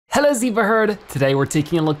Hello Zebra Herd. Today we're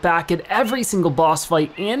taking a look back at every single boss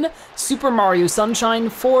fight in Super Mario Sunshine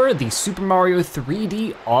for the Super Mario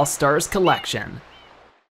 3D All-Stars Collection.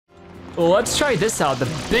 Well, let's try this out, the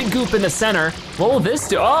big goop in the center. What will this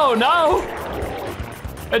do? Oh no!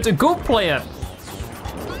 It's a goop plant.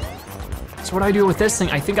 So what do I do with this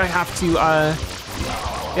thing? I think I have to,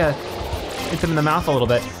 hit them in the mouth a little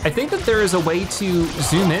bit. I think that there is a way to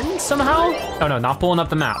zoom in somehow. Oh no, not pulling up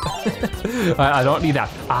the map. I don't need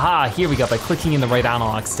that. Aha, here we go, by clicking in the right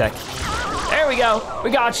analog stick. There we go, we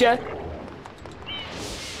gotcha.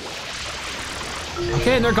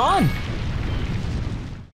 Okay, and they're gone.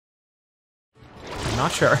 I'm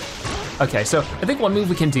not sure. Okay, so I think one move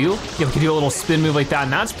we can do, we can do a little spin move like that,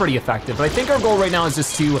 and that's pretty effective. But I think our goal right now is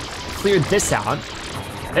just to clear this out.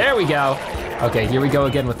 There we go. Okay, here we go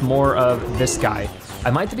again with more of this guy.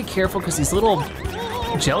 I might have to be careful because these little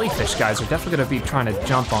jellyfish guys are definitely gonna be trying to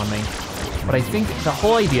jump on me. But I think the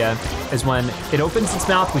whole idea is when it opens its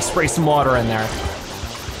mouth, we spray some water in there.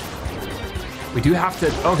 We do have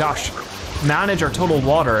to, oh gosh, manage our total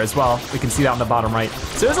water as well. We can see that on the bottom right.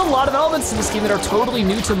 So there's a lot of elements to this game that are totally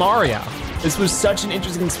new to Mario. This was such an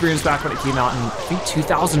interesting experience back when it came out in, I think,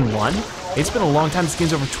 2001. It's been a long time, this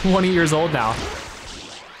game's over 20 years old now.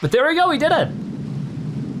 But there we go, we did it.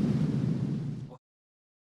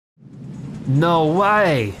 No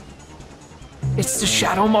way. It's the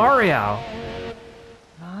Shadow Mario.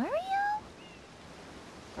 Mario?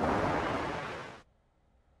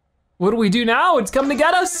 What do we do now? It's coming to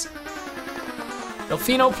get us.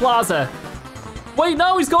 Delfino Plaza. Wait,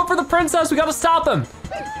 no, he's going for the princess. We gotta stop him.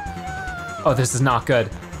 Oh, this is not good.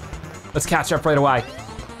 Let's catch up right away.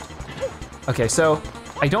 Okay, so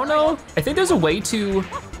I don't know. I think there's a way to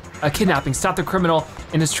kidnapping, stop the criminal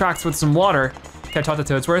in his tracks with some water. Can I talk to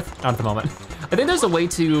Toadsworth? Not at the moment. I think there's a way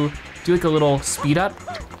to do like a little speed up.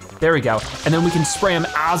 There we go. And then we can spray him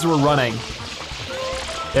as we're running.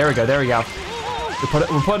 There we go, there we go.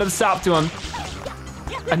 We're putting a stop to him.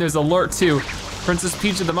 And there's alert too. Princess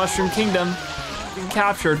Peach of the Mushroom Kingdom being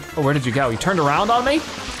captured. Oh, where did you go? You turned around on me?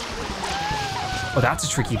 Oh, that's a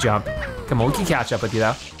tricky jump. Come on, we can catch up with you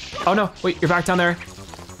though. Oh no, wait, you're back down there.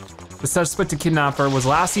 The suspected kidnapper was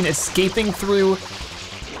last seen escaping through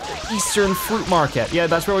Eastern Fruit Market. Yeah,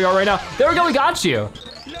 that's where we are right now. There we go, we got you.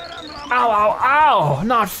 Ow, ow, ow,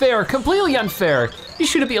 not fair, completely unfair. You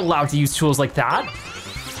shouldn't be allowed to use tools like that.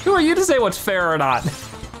 Who are you to say what's fair or not?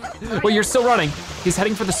 Well, you're still running. He's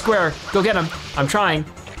heading for the square. Go get him, I'm trying.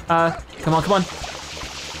 Come on, come on.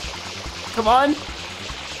 Come on.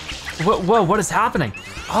 Whoa, what is happening?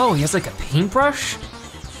 Oh, he has like a paintbrush?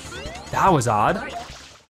 That was odd.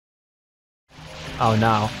 Oh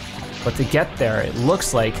no, but to get there, it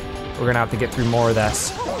looks like we're gonna have to get through more of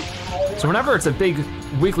this. So whenever it's a big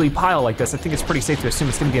wiggly pile like this, I think it's pretty safe to assume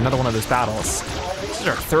it's gonna be another one of those battles. This is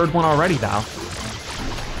our third one already though.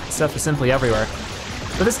 Stuff is simply everywhere.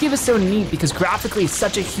 But this game is so neat because graphically it's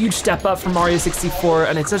such a huge step up from Mario 64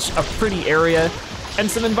 and it's such a pretty area and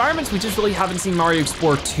some environments we just really haven't seen Mario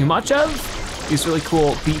explore too much of. These really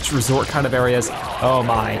cool beach resort kind of areas. Oh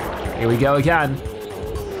my, here we go again.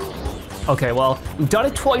 Okay, well, we've done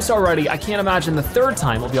it twice already. I can't imagine the third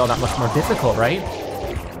time will be all that much more difficult, right?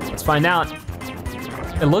 Let's find out.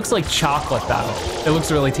 It looks like chocolate though. It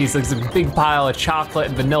looks really tasty. It's a big pile of chocolate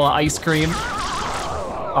and vanilla ice cream.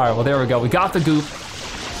 All right, well, there we go. We got the goop.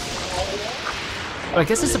 But I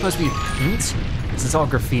guess it's supposed to be paint. Is this all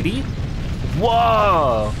graffiti?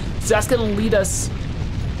 Whoa! So that's gonna lead us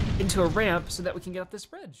into a ramp so that we can get up this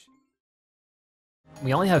bridge.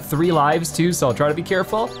 We only have 3 lives too, so I'll try to be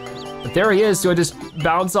careful. But there he is, do I just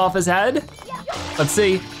bounce off his head? Let's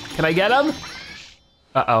see, can I get him?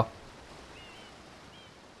 Uh-oh.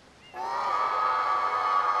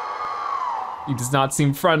 He does not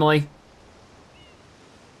seem friendly.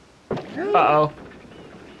 Uh-oh.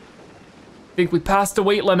 I think we passed the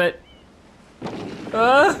weight limit.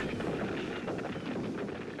 Uh-oh.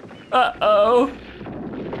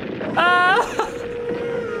 Ah!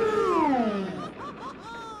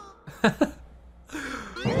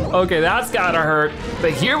 Okay, that's gotta hurt.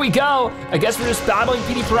 But here we go. I guess we're just battling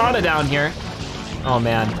Petey Piranha down here. Oh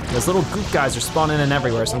man, those little goop guys are spawning in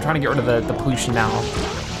everywhere, so I'm trying to get rid of the pollution now.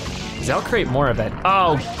 Because that'll create more of it.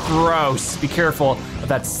 Oh, gross. Be careful of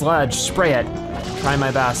that sludge, spray it. Try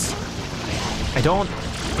my best. I don't,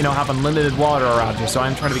 have unlimited water around here, so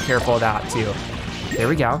I'm trying to be careful of that too. There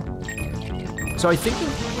we go. So I think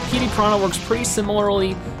Petey Piranha works pretty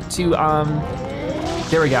similarly to,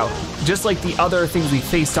 there we go. Just like the other things we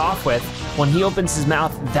faced off with, when he opens his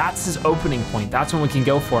mouth, that's his opening point. That's when we can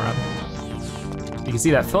go for him. You can see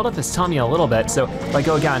that filled up his tummy a little bit. So if I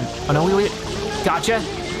go again, oh no, wait, gotcha.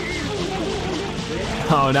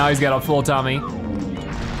 Oh, now he's got a full tummy.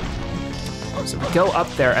 So we go up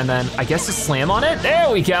there and then I guess just slam on it.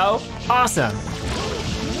 There we go, awesome.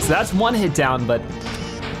 So that's one hit down, but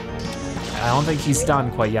I don't think he's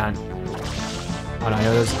done quite yet. Oh no,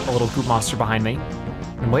 there's a little goop monster behind me.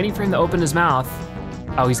 I'm waiting for him to open his mouth.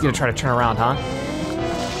 Oh, he's gonna try to turn around, huh?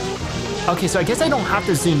 Okay, so I guess I don't have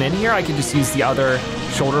to zoom in here. I can just use the other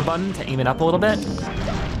shoulder button to aim it up a little bit.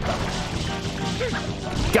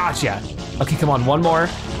 Gotcha. Okay, come on, one more.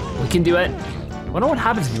 We can do it. I wonder what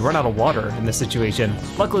happens if you run out of water in this situation.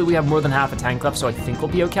 Luckily, we have more than half a tank left, so I think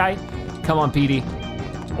we'll be okay. Come on, Petey.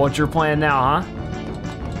 What's your plan now, huh?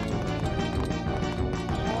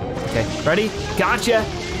 Okay, ready? Gotcha.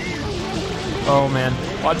 Oh man,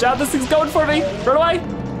 watch out, this thing's going for me. Run away.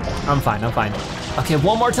 I'm fine, I'm fine. Okay,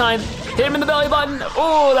 one more time. Hit him in the belly button.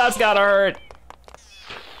 Oh, that's gotta hurt.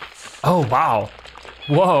 Oh, wow.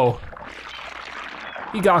 Whoa.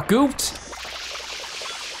 He got gooped.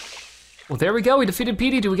 Well, there we go, we defeated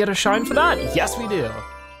Petey. Do we get a shine for that? Yes, we do.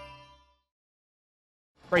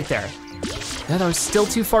 Right there. No, that was still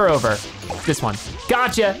too far over. This one,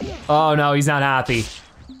 gotcha. Oh no, he's not happy.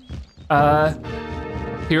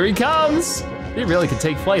 Here he comes. He really could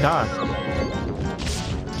take flight, huh?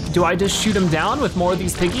 Do I just shoot him down with more of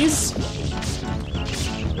these piggies?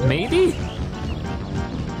 Maybe?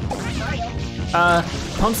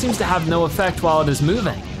 Pump seems to have no effect while it is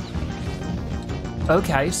moving.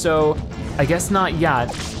 Okay, so I guess not yet.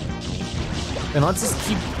 Then let's just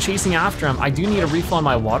keep chasing after him. I do need a refill on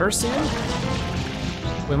my water soon.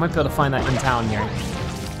 We might be able to find that in town here.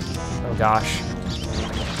 Oh gosh.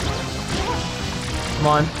 Come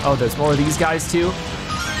on. Oh, there's more of these guys too.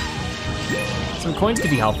 Some coins could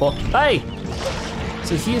be helpful. Hey!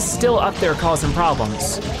 So he is still up there causing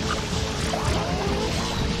problems.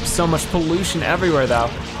 So much pollution everywhere though.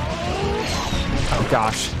 Oh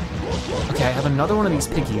gosh. Okay, I have another one of these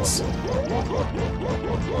piggies.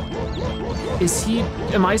 Is he,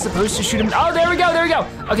 am I supposed to shoot him? Oh, there we go, there we go.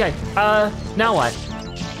 Okay, now what?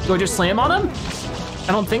 Do I just slam on him?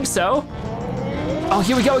 I don't think so. Oh,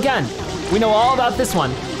 here we go again. We know all about this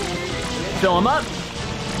one. Fill him up.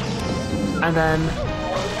 And then,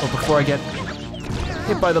 well, before I get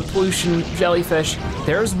hit by the pollution jellyfish,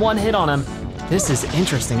 there's one hit on him. This is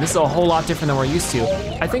interesting. This is a whole lot different than we're used to.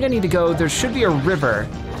 I think I need to go, there should be a river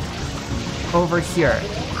over here.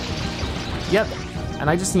 Yep, and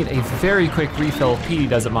I just need a very quick refill if Petey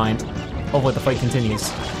doesn't mind. Hopefully the fight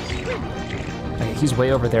continues. Okay, he's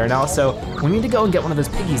way over there now, so we need to go and get one of those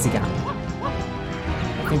piggies again.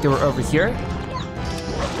 I think they were over here.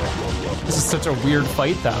 This is such a weird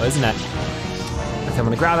fight though, isn't it? Okay, I'm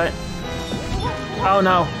gonna grab it. Oh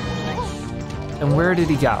no. And where did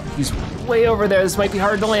he go? He's way over there. This might be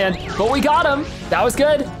hard to land, but we got him. That was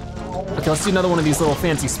good. Okay, let's do another one of these little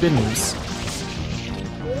fancy spin moves.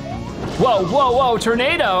 Whoa, whoa, whoa,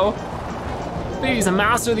 tornado. He's a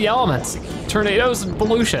master of the elements. Tornadoes and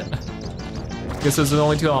pollution. I guess those are the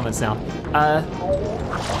only two elements now. I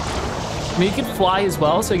mean, he could fly as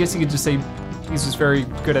well, so I guess you could just say he's just very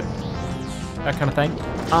good at that kind of thing.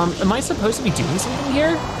 Am I supposed to be doing something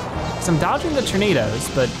here? Because I'm dodging the tornadoes,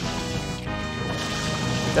 but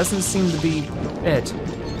it doesn't seem to be it.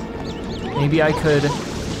 Maybe I could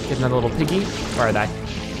get another little piggy. Where are they?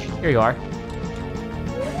 Here you are.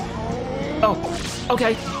 Oh,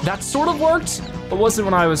 okay, that sort of worked, but wasn't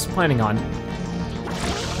what I was planning on.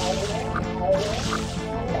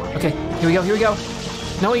 Okay, here we go, here we go.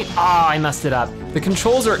 No, wait, I messed it up. The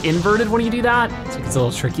controls are inverted when you do that, so it's a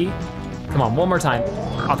little tricky. Come on, one more time.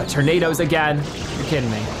 Oh, the tornadoes again. You're kidding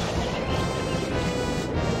me.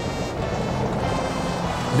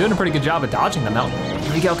 I'm doing a pretty good job of dodging them though.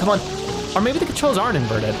 Here we go, come on. Or maybe the controls aren't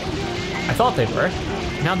inverted. I thought they were.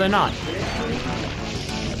 Now they're not.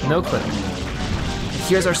 No clue.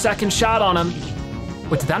 Here's our second shot on him.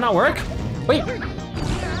 Wait, did that not work? Wait,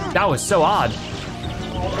 that was so odd.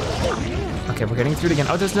 Okay, we're getting through it again.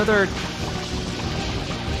 Oh, there's another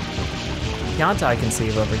Yanta I can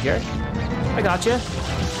save over here. I got you.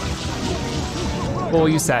 What will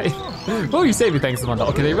you say? What will you say if you thanks the bundle?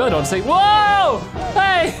 Okay, they really don't say, whoa!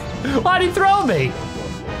 Hey, why'd he throw me?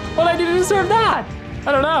 What did I do to deserve that?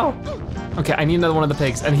 I don't know. Okay, I need another one of the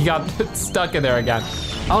pigs, and he got stuck in there again.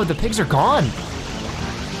 Oh, the pigs are gone.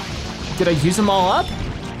 Did I use them all up?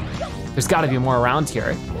 There's gotta be more around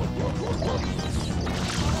here.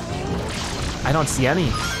 I don't see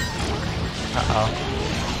any. Uh-oh.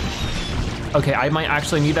 Okay, I might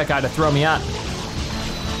actually need that guy to throw me up.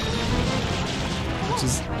 Which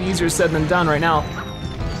is easier said than done right now.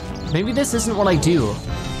 Maybe this isn't what I do.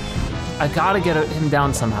 I gotta get him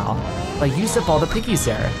down somehow. I used up all the piggies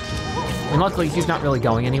there. And luckily he's not really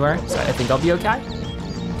going anywhere, so I think I'll be okay.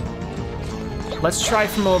 let's try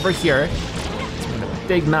from over here. He's made a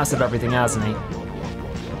big mess of everything, hasn't he?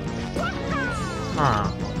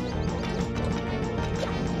 Huh.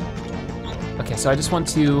 Okay, so I just want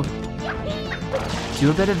to do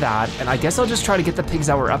a bit of that, and I guess I'll just try to get the pigs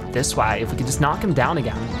that were up this way. If we could just knock him down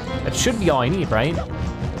again. That should be all I need, right?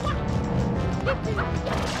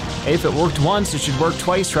 Hey, if it worked once, it should work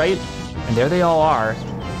twice, right? And there they all are.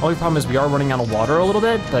 Only problem is we are running out of water a little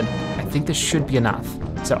bit, but I think this should be enough.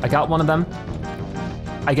 So I got one of them.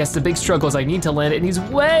 I guess the big struggle is I need to land it, and he's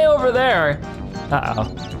way over there. Uh-oh.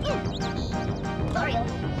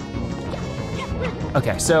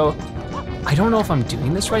 Okay, so I don't know if I'm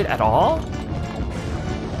doing this right at all.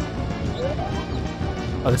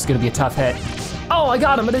 Oh, this is gonna be a tough hit. Oh, I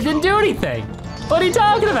got him, but it didn't do anything. What are you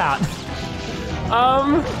talking about?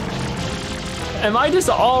 Am I just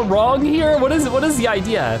all wrong here? What is the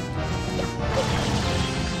idea?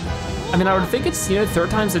 I mean, I would think it's, third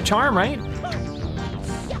time's the charm, right?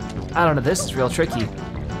 I don't know, this is real tricky.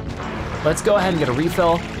 Let's go ahead and get a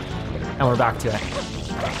refill, and we're back to it.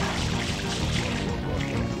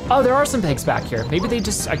 Oh, there are some pigs back here. Maybe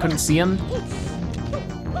I couldn't see them.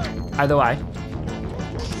 Either way,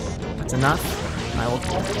 that's enough. I will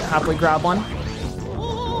happily grab one.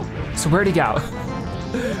 So where'd he go?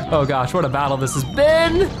 Oh gosh, what a battle this has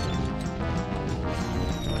been.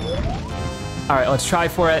 All right, let's try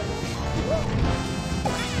for it.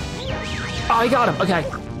 Oh, I got him, okay.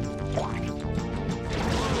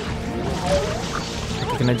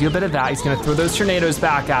 We're gonna do a bit of that. He's gonna throw those tornadoes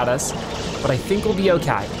back at us, but I think we'll be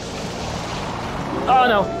okay. Oh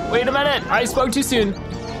no, wait a minute, I spoke too soon.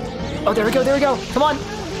 Oh, there we go, come on,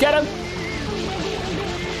 get him.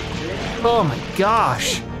 Oh my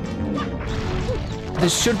gosh.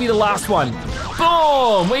 This should be the last one.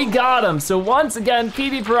 Boom, we got him. So once again,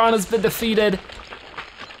 Petey Piranha's been defeated.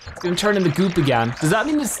 It's gonna turn into goop again. Does that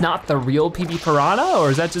mean it's not the real Petey Piranha, or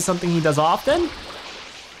is that just something he does often?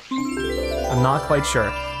 I'm not quite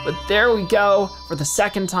sure. But there we go, for the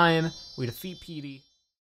second time, we defeat Petey.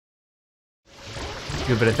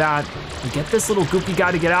 Do a bit of that, and get this little goopy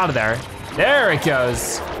guy to get out of there. There it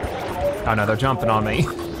goes. Oh no, they're jumping on me.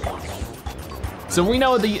 So we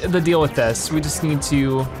know the deal with this. We just need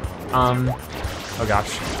to, oh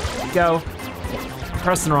gosh, go. I'm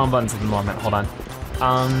pressing the wrong buttons at the moment, hold on.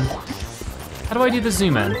 How do I do the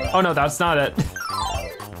zoom in? Oh no, that's not it.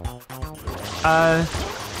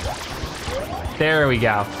 There we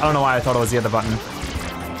go. I don't know why I thought it was the other button.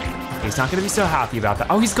 Okay, he's not gonna be so happy about that.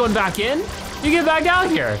 Oh, he's going back in? You get back out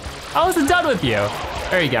here. I wasn't done with you.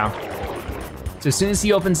 There you go. So as soon as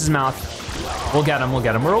he opens his mouth, we'll get him.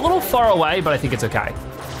 We're a little far away, but I think it's okay.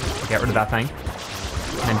 Get rid of that thing.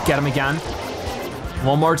 And then get him again.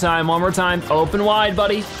 One more time. Open wide,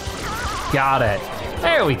 buddy. Got it.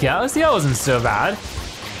 There we go. See, that wasn't so bad.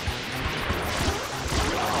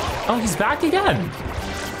 Oh, he's back again.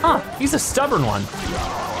 Huh, he's a stubborn one.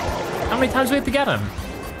 How many times do we have to get him?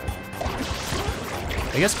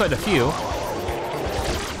 I guess quite a few.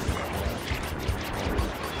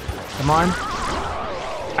 Come on.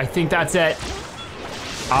 I think that's it.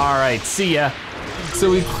 All right, see ya. So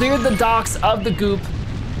we cleared the docks of the goop.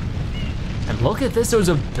 And look at this, there's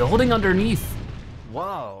a building underneath.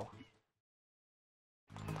 Whoa.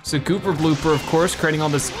 So Gooper Blooper, of course, creating all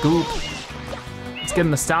this goop. Let's get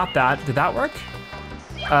him to stop that. Did that work?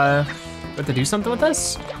 We have to do something with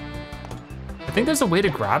this? I think there's a way to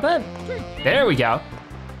grab it. There we go.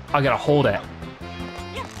 I gotta hold it.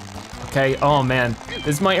 Okay, oh man,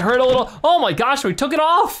 this might hurt a little. Oh my gosh, we took it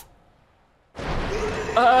off.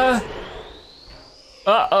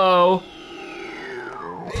 Uh-oh.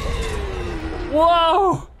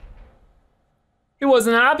 Whoa. He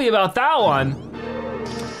wasn't happy about that one.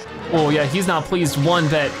 Oh yeah, he's not pleased one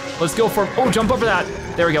bit. Let's go for, oh, jump over that.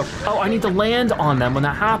 There we go. Oh, I need to land on them when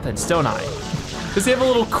that happens, don't I? Does he have a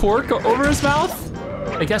little cork over his mouth?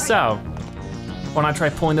 I guess so. Why not try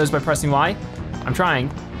pulling those by pressing Y? I'm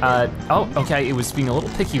trying. Oh, okay, it was being a little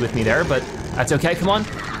picky with me there, but that's okay, come on.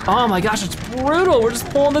 Oh my gosh, it's brutal. We're just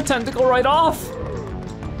pulling the tentacle right off.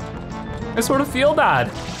 I sort of feel bad.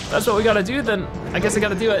 That's what we gotta do, then I guess I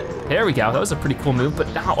gotta do it. There we go, that was a pretty cool move, but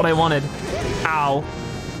not what I wanted. Ow.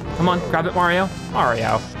 Come on, grab it, Mario.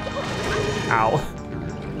 Mario.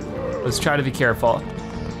 Ow. Let's try to be careful.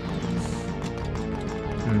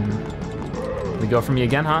 We go for me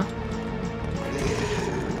again, huh?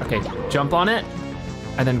 Okay, jump on it,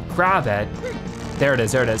 and then grab it. There it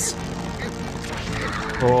is, there it is.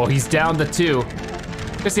 Oh, he's down to 2.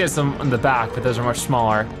 I guess he has some in the back, but those are much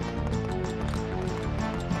smaller.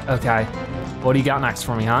 Okay, what do you got next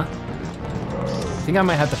for me, huh? I think I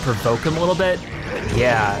might have to provoke him a little bit.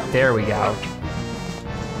 Yeah, there we go.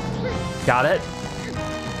 Got it.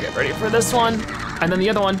 Get ready for this one. And then the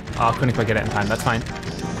other one. Oh, couldn't quite get it in time, that's fine.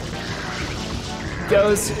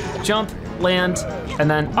 Goes, jump, land, and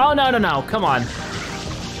then, oh no, come on.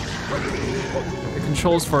 The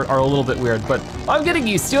controls for it are a little bit weird, but I'm getting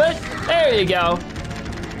used to it. There you go.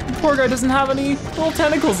 The poor guy doesn't have any little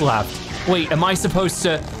tentacles left. Wait, am I supposed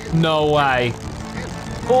to? No way.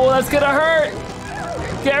 Oh, that's gonna hurt.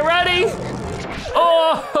 Get ready.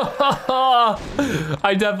 Oh,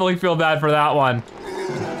 I definitely feel bad for that one.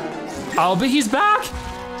 Oh, but he's back,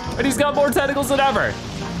 and he's got more tentacles than ever.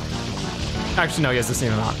 Actually, no, he has the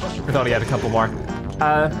same amount. I thought he had a couple more.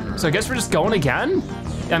 So I guess we're just going again?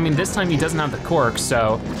 I mean, this time he doesn't have the cork,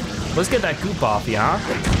 so let's get that goop off, yeah?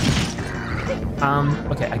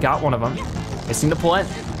 Okay, I got one of them. I seem to pull it.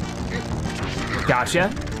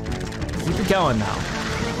 Gotcha. Keep it going now.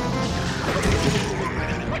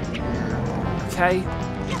 Okay.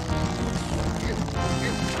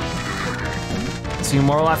 2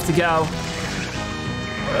 more left to go.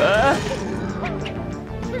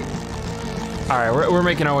 All right, we're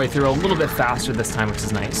making our way through a little bit faster this time, which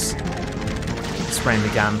is nice. Spraying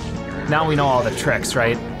again. Now we know all the tricks,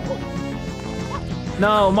 right?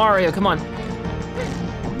 No, Mario, come on.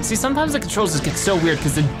 See, sometimes the controls just get so weird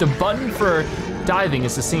because the button for diving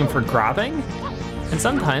is the same for grabbing, and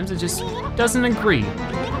sometimes it just doesn't agree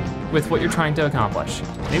with what you're trying to accomplish.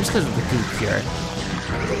 Maybe it's because of the goop here.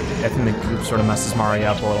 I think the goop sort of messes Mario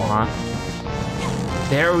up a little, huh?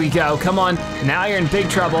 There we go, come on. Now you're in big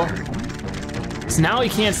trouble. So now he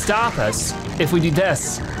can't stop us if we do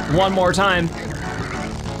this one more time.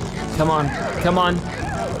 Come on, come on.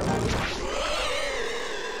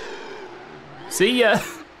 See ya.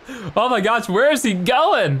 Oh my gosh, where is he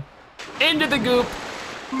going? Into the goop.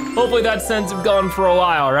 Hopefully that sends him going for a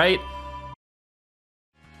while, right?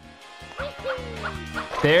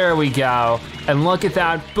 There we go. And look at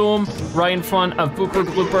that, boom, right in front of Gooper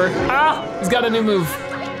Blooper. Ah, he's got a new move.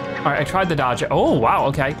 All right, I tried the dodge. Oh, wow,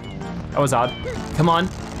 okay. That was odd. Come on,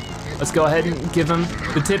 let's go ahead and give him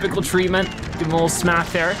the typical treatment. Give him a little smack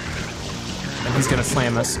there. And he's gonna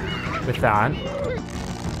slam us with that.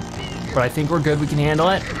 But I think we're good, we can handle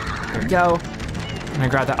it. There we go. And I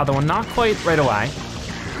grab that other one, not quite right away.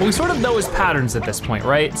 But we sort of know his patterns at this point,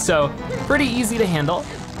 right? So pretty easy to handle.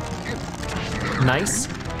 Nice.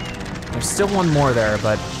 There's still one more there,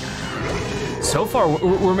 but so far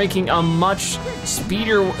we're making a much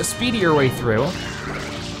speedier way through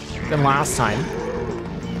than last time.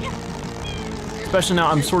 Especially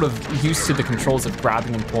now I'm sort of used to the controls of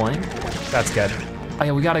grabbing and pulling. That's good. Oh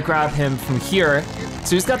yeah, we gotta grab him from here.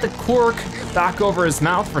 So he's got the cork back over his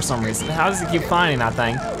mouth for some reason. How does he keep finding that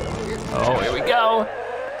thing? Oh, here we go.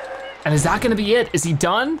 And is that gonna be it? Is he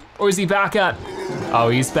done? Or is he back up? Oh,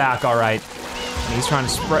 he's back, all right. And he's trying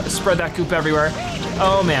to spread that goop everywhere.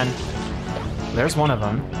 Oh man, there's one of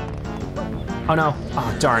them. Oh no,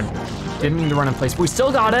 oh darn. Didn't mean to run in place, but we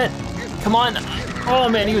still got it. Come on. Oh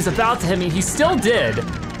man, he was about to hit me. He still did.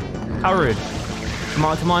 How rude. Come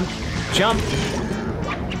on, come on, jump.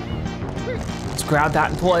 Let's grab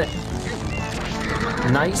that and pull it.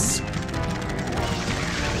 Nice.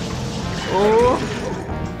 Oh.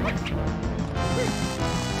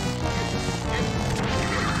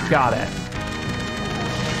 Got it.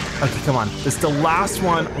 Okay, come on. This is the last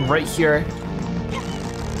one right here.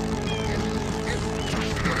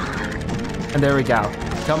 And there we go.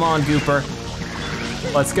 Come on, Gooper.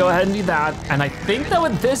 Let's go ahead and do that. And I think that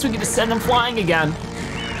with this, we can just send him flying again.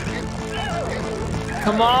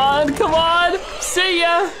 Come on, come on. See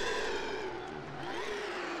ya.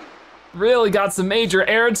 Really got some major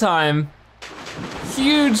airtime.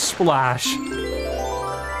 Huge splash.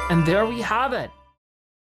 And there we have it.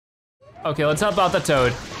 Okay, let's help out the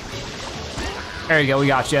toad. There you go, we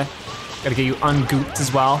got you. Gotta get you ungooped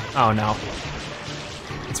as well. Oh no.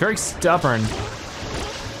 It's very stubborn.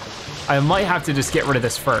 I might have to just get rid of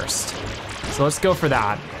this first. So let's go for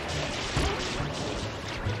that.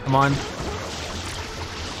 Come on.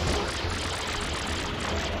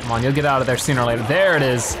 Come on, you'll get out of there sooner or later. There it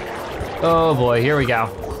is. Oh boy, here we go.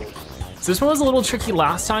 So this one was a little tricky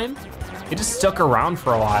last time. It just stuck around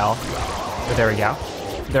for a while. But there we go.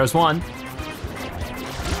 There's one.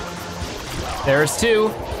 There's two.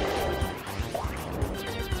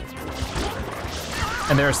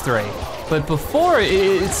 And there's three. But before,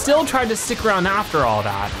 it still tried to stick around after all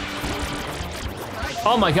that.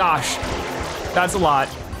 Oh my gosh, that's a lot.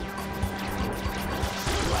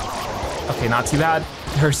 Okay, not too bad.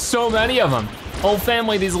 There's so many of them. Whole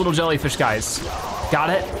family of these little jellyfish guys.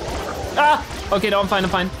 Got it? Ah, okay, no, I'm fine, I'm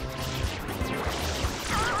fine.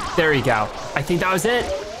 There you go. I think that was it.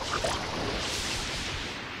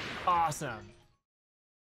 Awesome.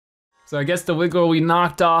 So I guess the Wiggler we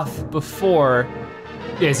knocked off before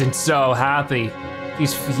isn't so happy.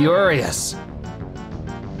 He's furious.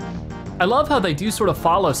 I love how they do sort of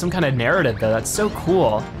follow some kind of narrative though. That's so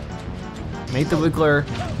cool. Made the Wiggler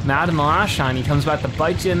mad in the last shine. He comes back to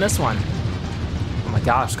bite you in this one. Oh my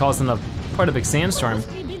gosh, causing quite a big sandstorm.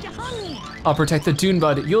 I'll protect the Dune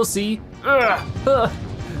Bud, you'll see.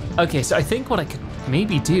 Okay, so I think what I could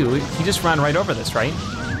maybe do, he just ran right over this, right?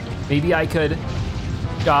 Maybe I could,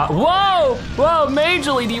 whoa,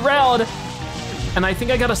 majorly derailed. And I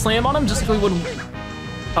think I got a slam on him just like we would,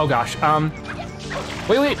 oh gosh,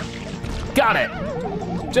 wait, got it.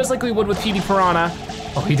 Just like we would with Petey Piranha.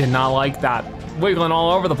 Oh, he did not like that. Wiggling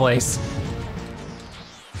all over the place.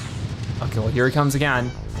 Okay, well here he comes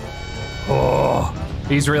again. Oh,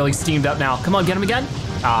 he's really steamed up now. Come on, get him again.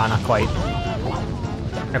 Ah, not quite.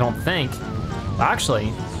 I don't think.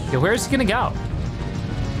 Actually, yeah, where is he gonna go?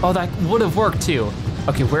 Oh, that would have worked too.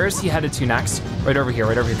 Okay, where is he headed to next? Right over here,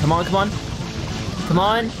 Come on. Come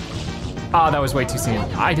on. Oh, that was way too soon.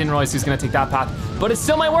 I didn't realize he was gonna take that path, but it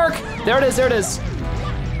still might work. There it is.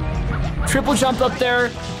 Triple jump up there.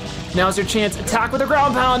 Now's your chance. Attack with a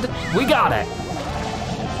ground pound. We got it.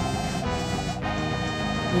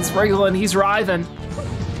 He's wriggling, he's writhing.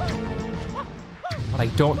 But I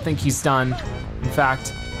don't think he's done. In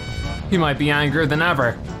fact, he might be angrier than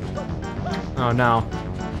ever. Oh no.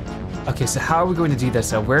 Okay, so how are we going to do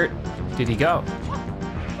this? Where did he go?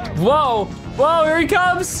 Whoa, here he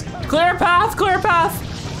comes. Clear path.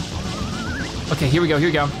 Okay, here we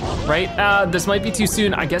go. Right, this might be too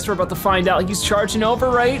soon. I guess we're about to find out. He's charging over,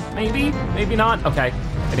 right? Maybe not. Okay,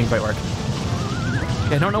 I didn't quite work.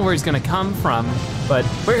 Okay, I don't know where he's gonna come from, but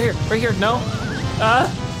we're here, no?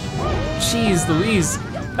 Jeez Louise,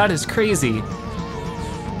 that is crazy.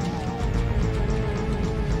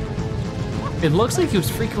 It looks like he was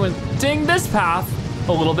frequenting this path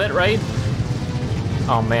a little bit, right?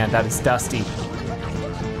 Oh man, that is dusty.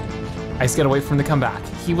 I just gotta wait for him to come back.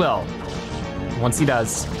 He will. Once he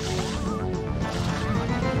does.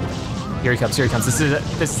 Here he comes. This is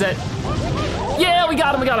it. Yeah, we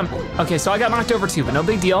got him. Okay, so I got knocked over too, but no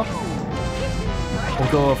big deal.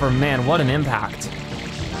 We'll go over, man, what an impact.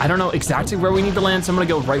 I don't know exactly where we need to land, so I'm gonna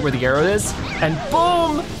go right where the arrow is, and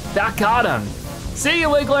boom, that got him. See you,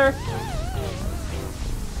 Wiggler.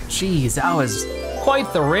 Jeez, that was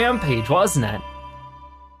quite the rampage, wasn't it?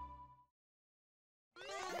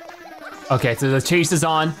 Okay, so the chase is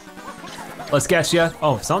on. Let's get you.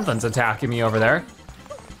 Oh, something's attacking me over there.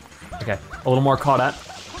 Okay, a little more caught up.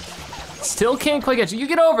 Still can't quite get you. You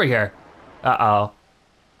get over here. Uh-oh.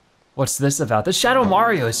 What's this about? The Shadow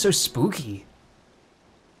Mario is so spooky.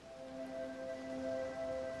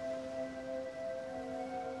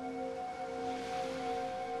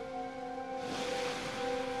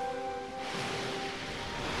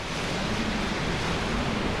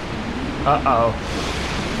 Uh-oh.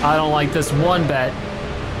 I don't like this one bit.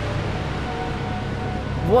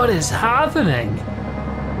 What is happening?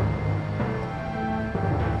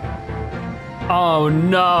 Oh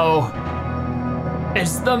no.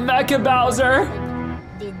 It's the Mecha Bowser.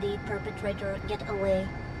 Did the perpetrator get away?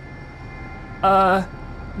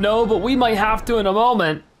 No, but we might have to in a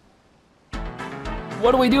moment.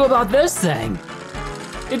 What do we do about this thing?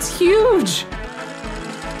 It's huge.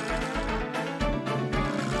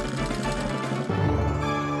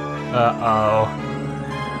 Uh-oh.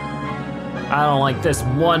 I don't like this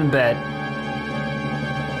one bit.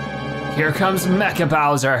 Here comes Mecha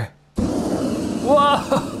Bowser. Whoa!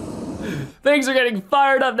 Things are getting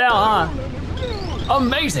fired up now, huh?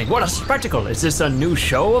 Amazing, what a spectacle. Is this a new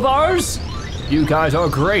show of ours? You guys are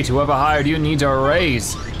great. Whoever hired you needs a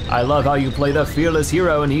raise. I love how you play the fearless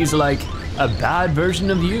hero and he's like a bad version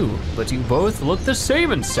of you, but you both look the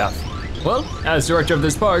same and stuff. Well, as director of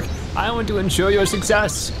this park, I want to ensure your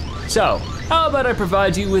success. So, how about I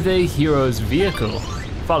provide you with a hero's vehicle?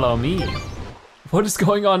 Follow me. What is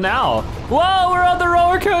going on now? Whoa, we're on the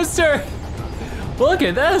roller coaster. Look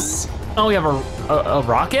at this. Oh, we have a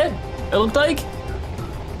rocket, it looked like?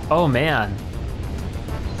 Oh man.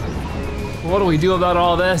 What do we do about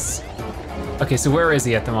all this? Okay, so where is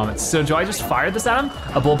he at the moment? So do I just fire this at him?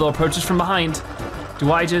 A bullbill approaches from behind.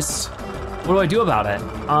 Do I just, what do I do about it?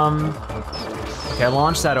 Okay, I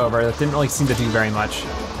launched that over. That didn't really seem to do very much.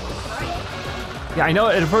 Yeah, I know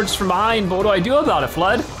it approaches from behind, but what do I do about it,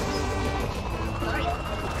 Flood?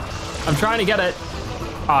 I'm trying to get it.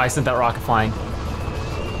 Oh, I sent that rocket flying.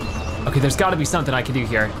 Okay, there's gotta be something I can do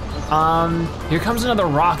here. Here comes another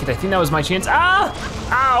rocket. I think that was my chance. Ah!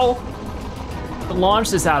 Ow! Launch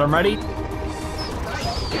this at him, ready?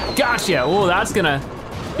 Gotcha! Oh, that's gonna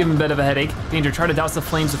give him a bit of a headache. Danger, try to douse the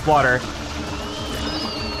flames with water.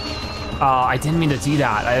 Oh, I didn't mean to do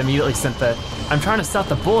that. I immediately sent the, I'm trying to set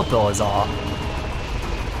the bullet bill is all.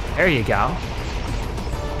 There you go.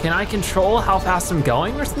 Can I control how fast I'm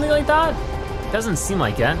going or something like that? Doesn't seem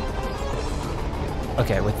like it.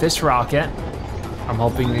 Okay, with this rocket, I'm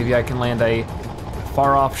hoping maybe I can land a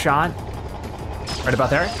far off shot. Right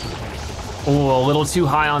about there. Oh, a little too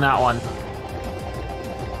high on that one.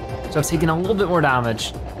 So I've taken a little bit more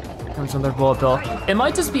damage. Here comes another bullet bill. It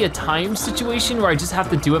might just be a time situation where I just have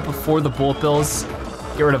to do it before the bullet bills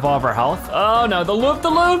get rid of all of our health. Oh no, the loop.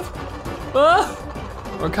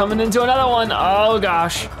 Ah, we're coming into another one. Oh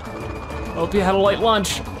gosh. Hope you had a light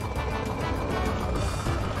lunch.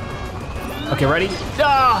 Okay, ready?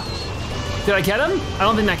 Ah! Did I get him? I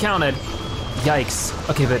don't think that counted. Yikes.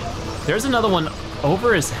 Okay, but there's another one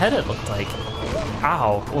over his head, it looked like.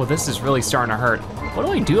 Ow, oh, this is really starting to hurt. What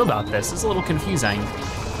do I do about this? It's a little confusing.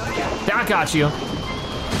 That got you.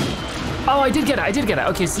 Oh, I did get it.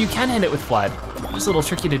 Okay, so you can hit it with Flood. Just a little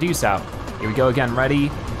tricky to do so. Here we go again,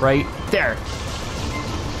 ready, right there.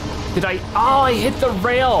 Did I, oh, I hit the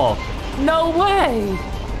rail. No way.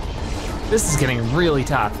 This is getting really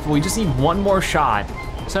tough. We just need one more shot.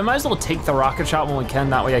 So I might as well take the rocket shot when we can,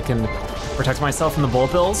 that way I can protect myself from the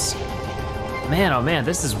bullet bills. Man, oh man,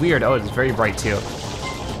 this is weird. Oh, it's very bright too.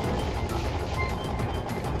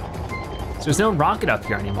 So there's no rocket up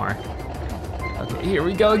here anymore. Okay, here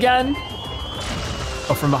we go again.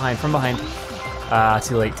 Oh, from behind.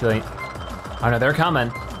 Too late. Oh no, they're coming.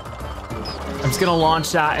 I'm just gonna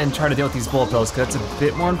launch that and try to deal with these bullet bills because that's a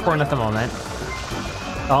bit more important at the moment.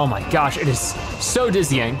 Oh my gosh, it is so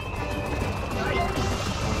dizzying.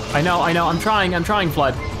 I know, I'm trying,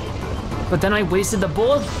 Flood. But then I wasted the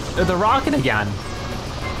rocket again.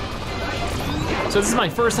 So this is my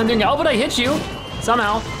first time doing it. Oh, but I hit you,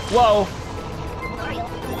 somehow. Whoa.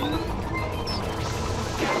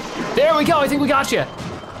 There we go, I think we got you.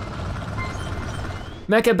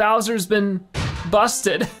 Mecha Bowser's been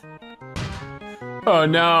busted. Oh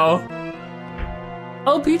no.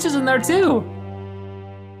 Oh, Peach is in there too.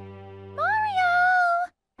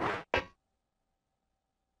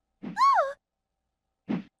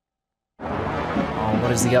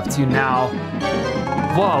 What is he up to now?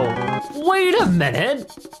 Whoa, wait a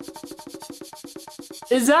minute.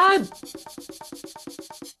 Is that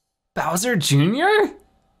Bowser Jr.?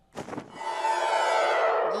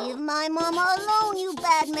 Leave my mama alone, you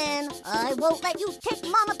bad man. I won't let you take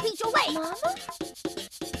Mama Peach away.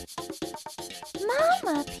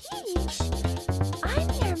 Mama Peach? I'm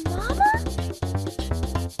your mama?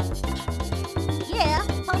 Yeah,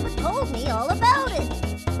 Papa told me all about it.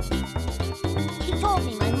 He told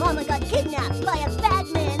me my mama got kidnapped by a bad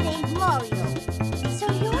man named Mario.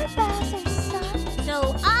 So you're Bowser's son?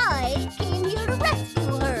 So I came here to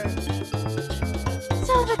rescue her.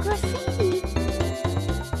 So the graffiti,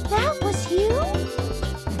 that was you?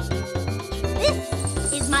 This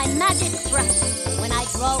is my magic brush. When I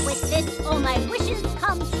draw with this, all my wishes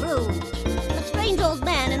come true. A strange old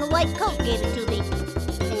man in a white coat gave it to me.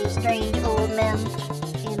 A strange old man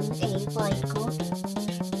in a white coat.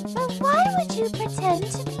 But why would you pretend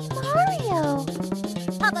to be Mario?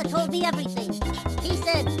 Papa told me everything. He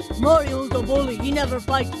said, Mario's a bully, he never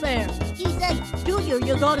fights fair. he said, Junior,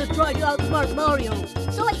 you gotta try to outsmart Mario.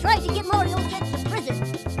 so I tried to get Mario sent to prison.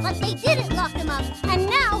 But they didn't lock him up, and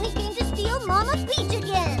now he came to steal Mama Peach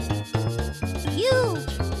again. You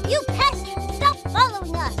pest, stop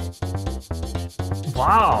following us.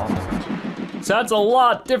 Wow. So that's a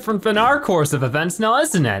lot different than our course of events now,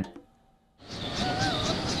 isn't it?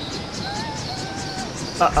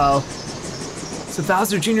 Uh-oh. So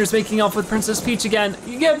Bowser Jr.'s making off with Princess Peach again.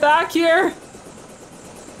 You get back here?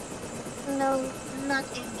 No, not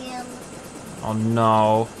again. Oh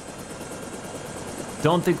no.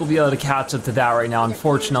 Don't think we'll be able to catch up to that right now,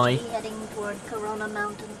 unfortunately. Heading toward Corona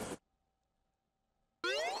Mountain.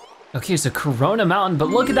 Okay, so Corona Mountain, but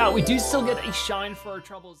look at that, we do still get a shine for our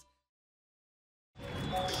troubles.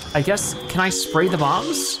 I guess, can I spray the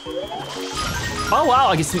bombs? Oh wow,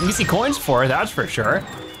 I guess we see coins for it, that's for sure.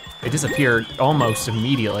 They disappeared almost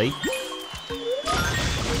immediately.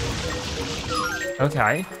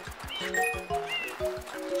 Okay.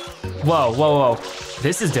 Whoa.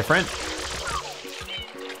 This is different.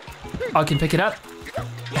 I can pick it up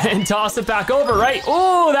and toss it back over, right?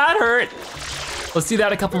 Oh, that hurt. Let's do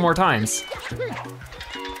that a couple more times.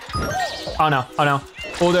 Oh no.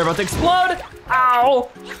 Oh, they're about to explode. Ow.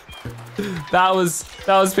 That was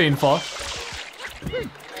painful.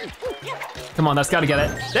 Come on, that's gotta get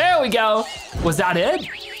it. There we go. Was that it?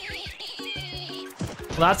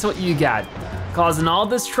 Well, that's what you get. Causing all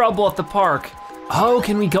this trouble at the park. Oh,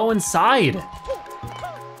 can we go inside?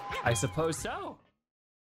 I suppose so.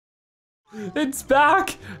 It's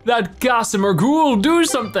back! That gossamer ghoul, do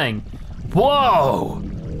something! Whoa!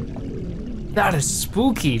 That is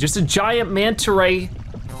spooky, just a giant manta ray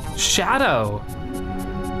shadow.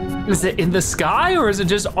 Is it in the sky or is it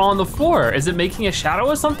just on the floor? Is it making a shadow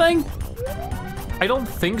or something? I don't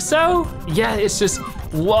think so. Yeah, it's just,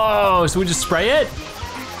 whoa, so we just spray it?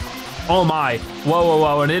 Oh my, whoa, whoa,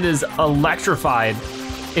 whoa, and it is electrified.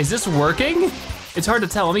 Is this working? It's hard to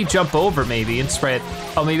tell, let me jump over maybe and spray it.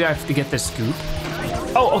 Oh, maybe I have to get this scoop.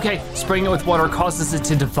 Oh, okay, spraying it with water causes it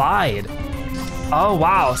to divide. Oh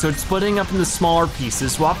wow, so it's splitting up into smaller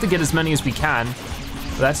pieces. We'll have to get as many as we can.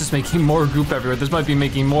 But that's just making more goop everywhere. This might be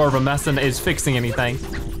making more of a mess than it is fixing anything.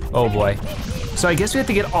 Oh boy. So I guess we have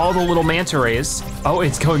to get all the little manta rays. Oh,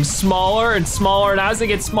 it's going smaller and smaller, and as they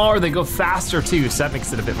get smaller, they go faster too, so that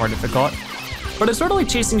makes it a bit more difficult. But it's sort of like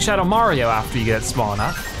chasing Shadow Mario after you get it small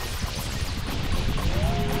enough.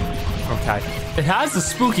 Okay, it has a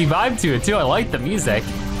spooky vibe to it too. I like the music.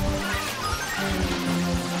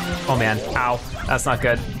 Oh man, ow, that's not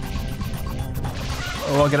good.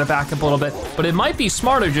 Oh, I'll get it back up a little bit. But it might be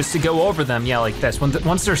smarter just to go over them, yeah, like this.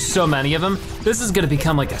 Once there's so many of them, this is gonna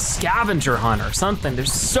become like a scavenger hunt or something.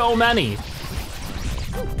 There's so many.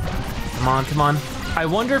 Come on, come on. I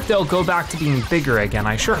wonder if they'll go back to being bigger again.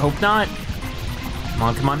 I sure hope not. Come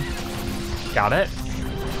on, come on. Got it.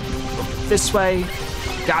 This way.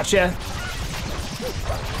 Gotcha.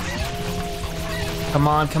 Come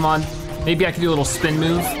on, come on. Maybe I can do a little spin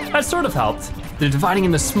move. That sort of helped. They're dividing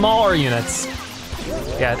into smaller units.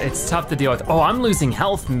 Yeah, it's tough to deal with. Oh, I'm losing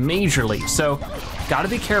health majorly, so gotta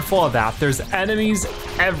be careful of that. There's enemies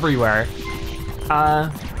everywhere.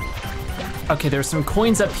 Okay, there's some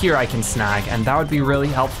coins up here I can snag, and that would be really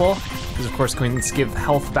helpful, because of course coins give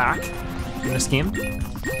health back in this game.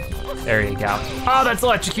 There you go. Oh, that's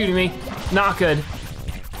electrocuting me. Not good.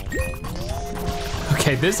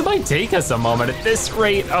 Okay, this might take us a moment at this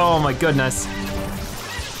rate. Oh my goodness.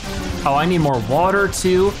 Oh, I need more water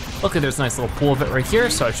too. Look, there's a nice little pool of it right here,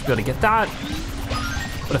 so I should be able to get that.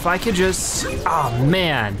 But if I could just, oh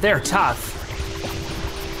man, they're tough.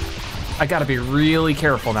 I gotta be really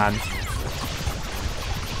careful, man.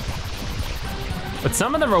 But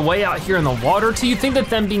some of them are way out here in the water too. You'd think that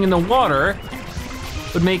them being in the water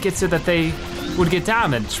would make it so that they would get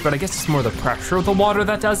damaged, but I guess it's more the pressure of the water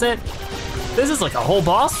that does it. This is like a whole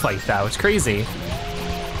boss fight though, it's crazy.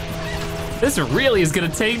 This really is gonna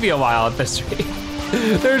take me a while at this rate.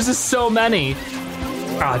 There's just so many.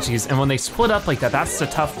 Oh geez, and when they split up like that, that's the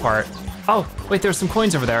tough part. Oh, wait, there's some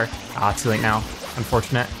coins over there. Ah, too late now,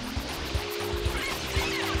 unfortunate.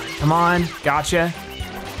 Come on, gotcha.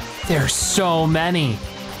 There's so many.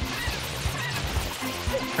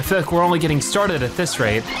 I feel like we're only getting started at this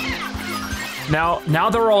rate. Now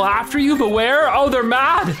they're all after you, but where? Oh, they're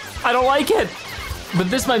mad. I don't like it. But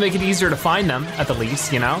this might make it easier to find them, at the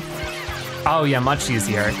least, you know? Oh yeah, much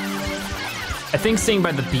easier. I think staying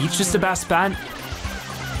by the beach is the best bet.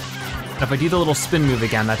 And if I do the little spin move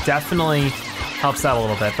again, that definitely helps out a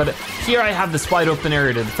little bit. But here I have this wide open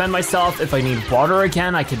area to defend myself. If I need water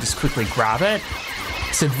again, I can just quickly grab it.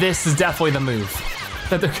 So this is definitely the move.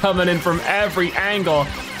 That they're coming in from every angle.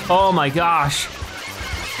 Oh my gosh.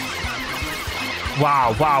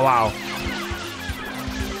 Wow, wow, wow.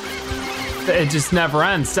 It just never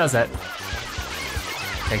ends, does it?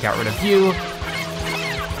 Okay, got rid of you.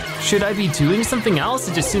 Should I be doing something else?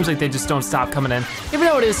 It just seems like they just don't stop coming in, even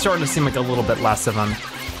though it is starting to seem like a little bit less of them.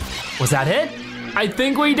 Was that it? I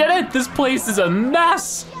think we did it. This place is a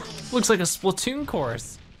mess. Looks like a Splatoon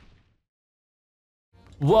course.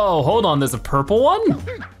 Whoa, hold on, there's a purple one?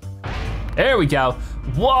 There we go.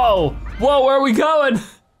 Whoa, whoa, where are we going?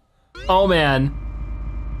 Oh man.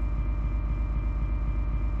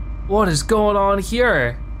 What is going on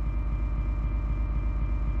here?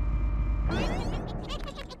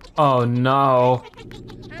 Oh no.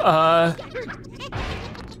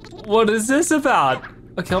 What is this about?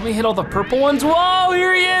 Okay, let me hit all the purple ones. Whoa,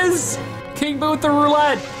 here he is! King Boo with the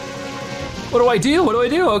roulette. What do I do? What do I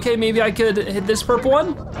do? Okay, maybe I could hit this purple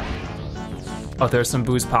one. Oh, there's some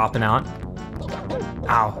boos popping out.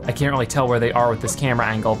 Ow, I can't really tell where they are with this camera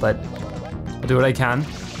angle, but I'll do what I can.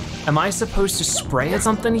 Am I supposed to spray at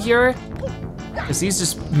something here? Because he's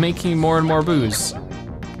just making more and more boos.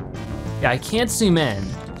 Yeah, I can't zoom in.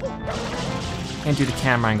 Can't do the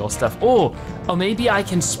camera angle stuff. Oh, maybe I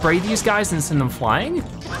can spray these guys and send them flying?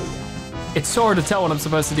 It's so hard to tell what I'm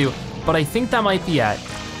supposed to do, but I think that might be it.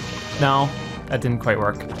 No, that didn't quite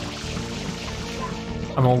work.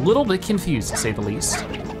 I'm a little bit confused, to say the least.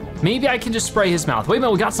 Maybe I can just spray his mouth. Wait a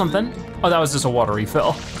minute, we got something. Oh, that was just a water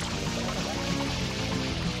refill.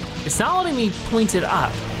 It's not letting me point it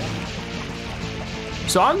up.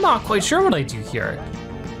 So I'm not quite sure what I do here.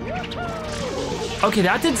 Okay,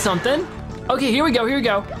 that did something. Okay, here we go, here we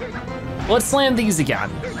go. Let's slam these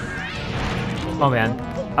again. Oh man,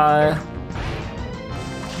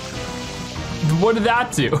 what did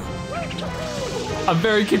that do? I'm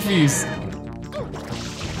very confused.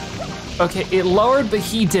 Okay, it lowered, but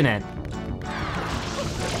he didn't.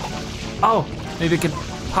 Oh, maybe I could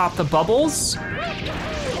pop the bubbles?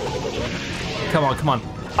 Come on, come on.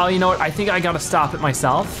 Oh, you know what? I think I gotta stop it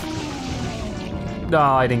myself. No,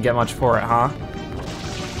 I didn't get much for it, huh?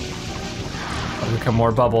 Oh, here come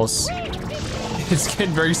more bubbles. It's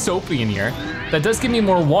getting very soapy in here. That does give me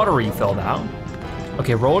more water refill now.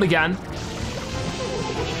 Okay, roll it again.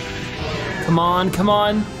 Come on, come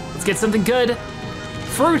on. Let's get something good.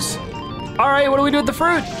 Fruit. All right, what do we do with the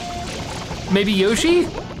fruit? Maybe Yoshi?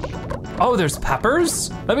 Oh, there's peppers?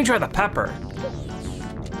 Let me try the pepper.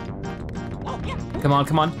 Come on,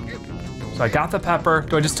 come on. So I got the pepper.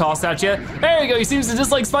 Do I just toss at you? There you go, he seems to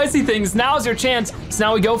just like spicy things. Now's your chance. So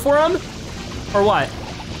now we go for him? Or what?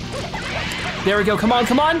 There we go, come on,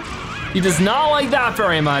 come on. He does not like that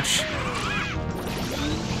very much.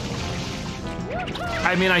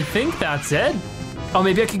 I mean, I think that's it. Oh,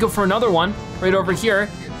 maybe I could go for another one right over here.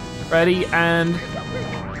 Ready, and,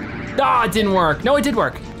 ah, it didn't work. No, it did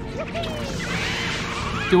work.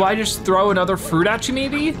 Do I just throw another fruit at you,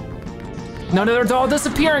 maybe? No, they're all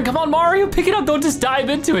disappearing. Come on, Mario, pick it up. Don't just dive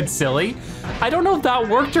into it, silly. I don't know if that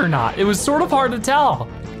worked or not. It was sort of hard to tell.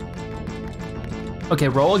 Okay,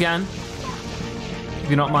 roll again, if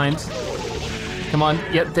you don't mind. Come on,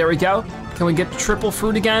 yep, there we go. Can we get triple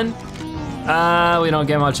fruit again? We don't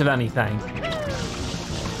get much of anything.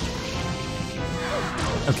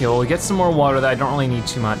 Okay, well, we get some more water that I don't really need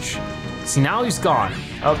too much. See, now he's gone.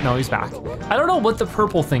 Oh, no, he's back. I don't know what the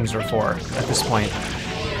purple things are for at this point.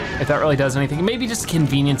 If that really does anything. Maybe just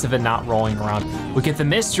convenience of it not rolling around. We get the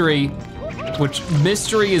mystery, which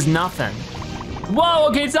mystery is nothing. Whoa,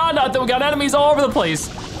 okay, it's not nothing. We got enemies all over the place.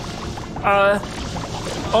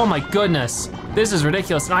 Oh my goodness. This is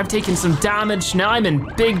ridiculous, and I've taken some damage. Now I'm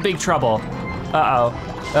in big, big trouble. Uh-oh,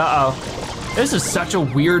 uh-oh. This is such a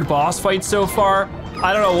weird boss fight so far.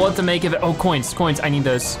 I don't know what to make of it. Oh, coins, coins, I need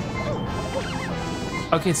those.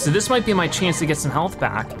 Okay, so this might be my chance to get some health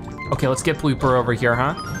back. Okay, let's get Blooper over here,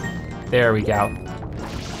 huh? There we go.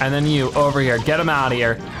 And then you over here, get him out of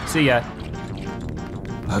here. See ya.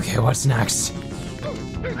 Okay, what's next?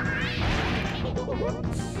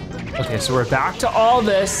 Okay, so we're back to all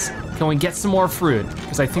this. Can we get some more fruit?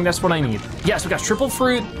 Because I think that's what I need. Yes, we got triple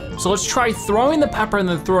fruit. So let's try throwing the pepper and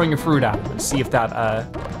then throwing a fruit out. Let's see if that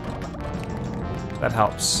that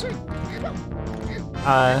helps.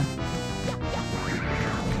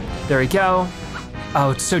 There we go.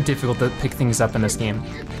 Oh, it's so difficult to pick things up in this game.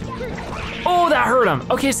 Oh, that hurt him.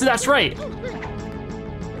 Okay, so that's right.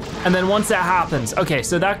 And then once that happens, okay,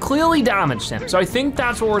 so that clearly damaged him. So I think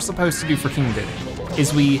that's what we're supposed to do for King Boo,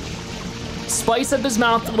 is we spice up his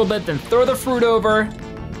mouth a little bit, then throw the fruit over.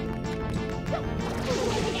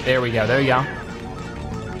 There we go, there you go.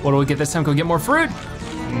 What do we get this time? Can we get more fruit?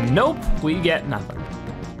 Nope, we get nothing.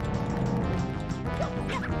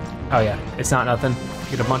 Oh yeah, it's not nothing.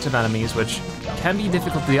 We get a bunch of enemies, which can be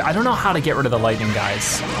difficult to do. I don't know how to get rid of the lightning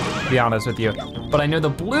guys, to be honest with you. But I know the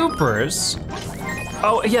bloopers.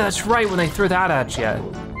 Oh yeah, that's right, when they throw that at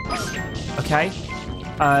you. Okay,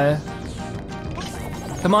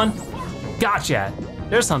 come on, gotcha.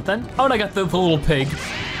 There's something. Oh, and I got the little pig.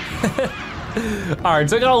 All right,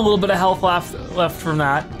 so I got a little bit of health left from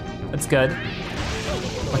that. That's good.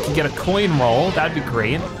 I can get a coin roll, that'd be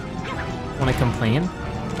great. When I complain.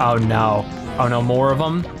 Oh no, more of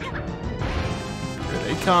them. Here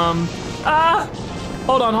they come. Ah,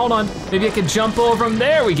 hold on. Maybe I could jump over them,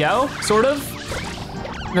 there we go, sort of.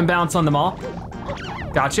 And then bounce on them all.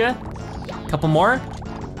 Gotcha, couple more.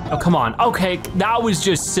 Oh, come on, okay, that was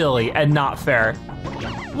just silly and not fair.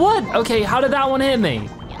 What, okay, how did that one hit me?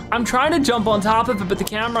 I'm trying to jump on top of it, but the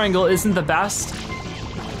camera angle isn't the best.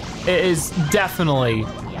 It is definitely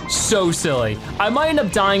so silly. I might end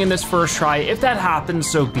up dying in this first try. If that happens,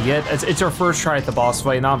 so be it. It's our first try at the boss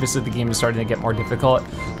fight, and obviously the game is starting to get more difficult.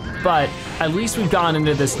 But at least we've gone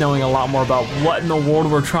into this knowing a lot more about what in the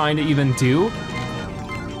world we're trying to even do.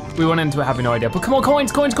 We went into it having no idea, but come on,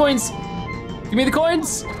 coins. Give me the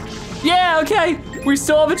coins. Yeah, okay, we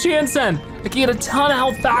still have a chance then. I can get a ton of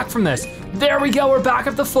health back from this. There we go, we're back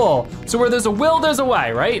up to full. So where there's a will, there's a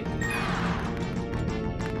way, right?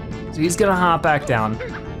 So he's gonna hop back down.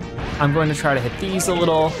 I'm going to try to hit these a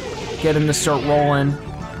little, get him to start rolling.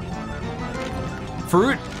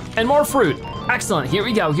 Fruit, and more fruit. Excellent, here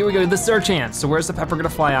we go, this is our chance. So where's the pepper gonna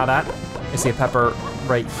fly out at? I see a pepper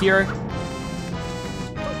right here.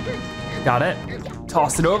 got it.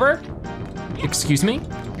 Toss it over. Excuse me.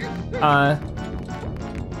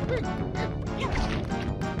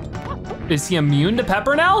 Is he immune to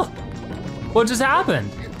pepper now? What just happened?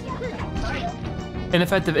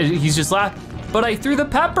 Ineffective, he's just laughed. But I threw the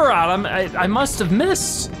pepper at him. I must have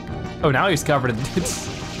missed. Oh, now he's covered in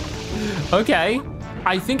okay.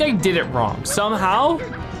 I think I did it wrong somehow,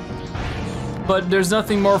 but there's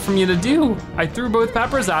nothing more for me to do. I threw both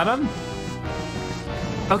peppers at him.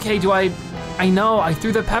 Okay, I know, I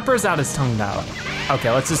threw the peppers at his tongue now. Okay,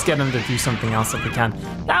 let's just get him to do something else if we can.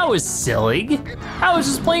 That was silly. That was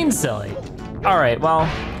just plain silly. All right, well,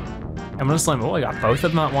 I'm gonna slam, oh, I got both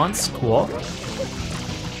of them at once, cool.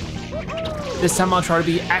 This time I'll try to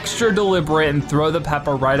be extra deliberate and throw the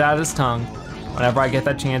pepper right at his tongue. Whenever I get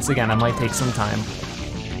that chance again, I might take some time.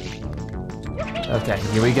 Okay,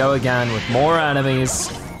 here we go again with more enemies.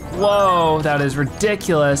 Whoa, that is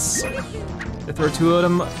ridiculous. To throw two of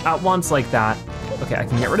them at once like that. Okay, I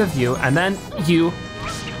can get rid of you, and then you.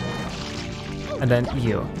 And then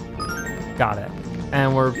you. Got it.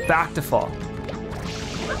 And we're back to full.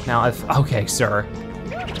 Now okay, sir.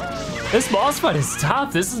 This boss fight is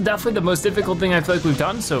tough. This is definitely the most difficult thing I feel like we've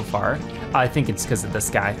done so far. I think it's because of this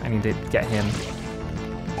guy. I need to get him.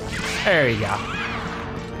 There you go.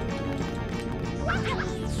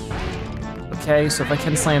 Okay, so if I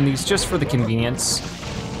can slam these just for the convenience.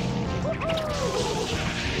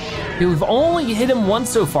 We've only hit him once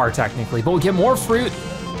so far technically, but we'll get more fruit.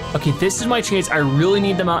 Okay, this is my chance. I really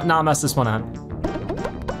need to not mess this one up.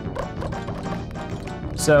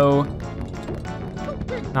 So,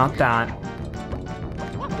 not that.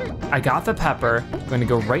 I got the pepper. I'm gonna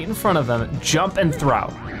go right in front of them, jump and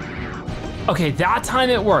throw. Okay, that time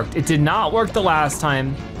it worked. It did not work the last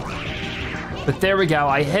time, but there we go.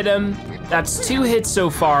 I hit him. That's 2 hits so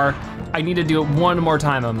far. I need to do it one more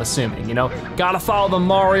time, I'm assuming, you know? Gotta follow the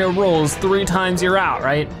Mario rules, 3 times you're out,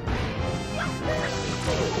 right?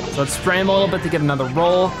 So let's spray him a little bit to get another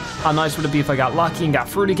roll. How nice would it be if I got lucky and got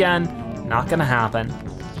fruit again? Not gonna happen.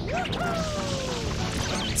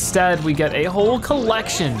 Instead, we get a whole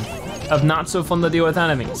collection of not so fun to deal with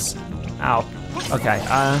enemies. Ow, okay,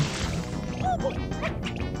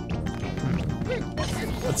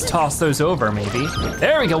 let's toss those over maybe.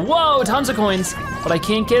 There we go, whoa, tons of coins, but I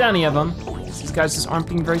can't get any of them. These guys just aren't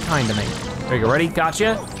being very kind to me. There you go, ready,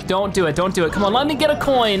 gotcha. Don't do it, don't do it. Come on, let me get a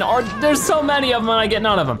coin, or there's so many of them and I get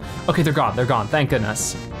none of them. Okay, they're gone, thank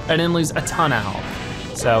goodness. I didn't lose a ton of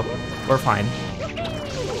health, so we're fine.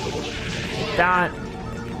 That.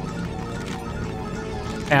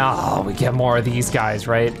 Oh, we get more of these guys,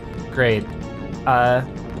 right? Great.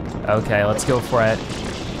 Okay, let's go for it.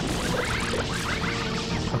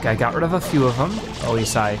 Okay, I got rid of a few of them. At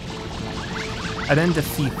least I didn't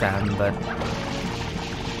defeat them, but.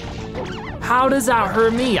 How does that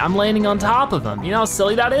hurt me? I'm landing on top of them. You know how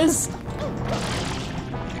silly that is?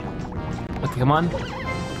 Okay, come on.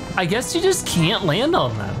 I guess you just can't land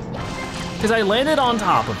on them. Because I landed on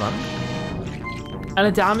top of them, and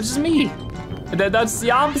it damages me. That's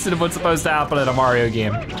the opposite of what's supposed to happen in a Mario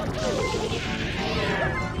game.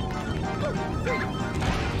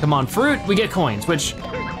 Come on, fruit, we get coins, which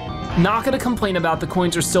not gonna complain about. The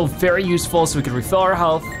coins are still very useful, so we can refill our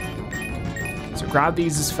health. So grab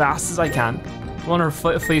these as fast as I can. I wonder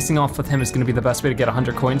if facing off with him is gonna be the best way to get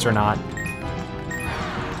 100 coins or not.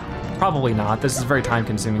 Probably not, this is very time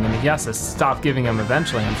consuming. I mean, yes, I stop giving him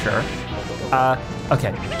eventually, I'm sure.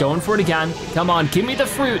 Okay, going for it again. Come on, give me the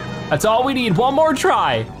fruit. That's all we need, one more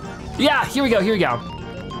try. Yeah, here we go, here we go. All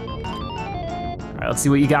right, let's see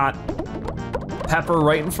what you got. Pepper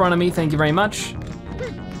right in front of me, thank you very much.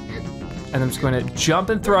 And I'm just going to jump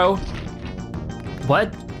and throw.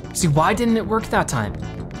 What? See, why didn't it work that time?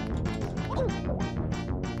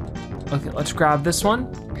 Okay, let's grab this one.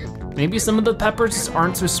 Maybe some of the peppers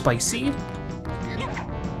aren't so spicy.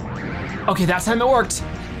 Okay, that time it worked.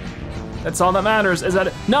 That's all that matters, is that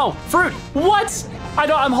it? No, fruit, what?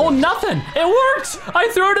 I'm holding nothing, it worked! I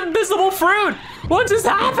threw an invisible fruit! What just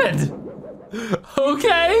happened?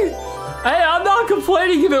 Okay, hey, I'm not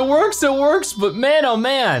complaining. If it works, but man, oh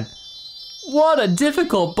man. What a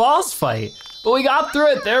difficult boss fight. But we got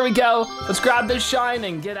through it, there we go. Let's grab this shine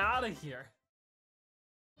and get out of here.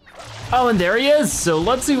 Oh, and there he is. So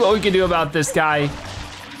let's see what we can do about this guy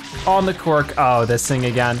on the cork. Oh, this thing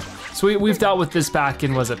again. So we've dealt with this back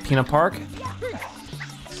in, was it Peanut Park?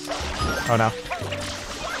 Oh no.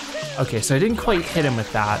 Okay, so I didn't quite hit him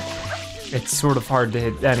with that. It's sort of hard to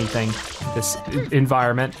hit anything, this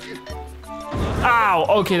environment. Ow,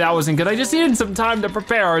 okay, that wasn't good. I just needed some time to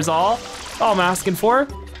prepare is all I'm asking for.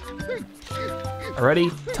 Already,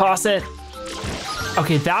 toss it.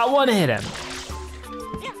 Okay, that one hit him.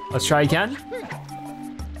 Let's try again.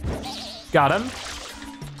 Got him.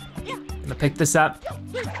 Gonna pick this up.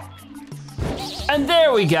 And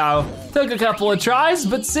there we go. Took a couple of tries,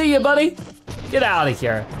 but see ya, buddy. Get out of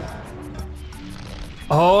here.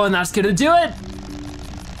 Oh, and that's gonna do it.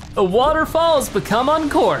 The waterfall's become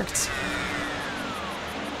uncorked.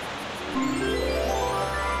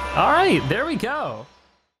 All right, there we go.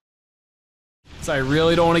 So I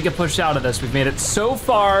really don't want to get pushed out of this. We've made it so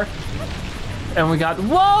far. And we got,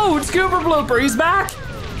 whoa, it's Gooper Blooper, he's back.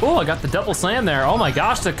 Oh, I got the double slam there. Oh my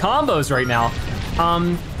gosh, the combos right now.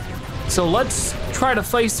 So let's try to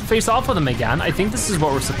face off with him again. I think this is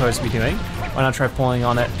what we're supposed to be doing. Why not try pulling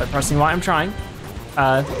on it by pressing Y? I'm trying.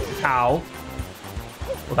 Ow.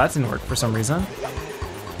 Well, that didn't work for some reason.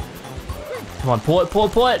 Come on, pull it, pull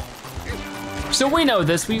it, pull it. So we know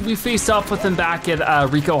this, we faced off with him back at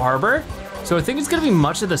Rico Harbor. So I think it's gonna be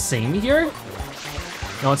much of the same here.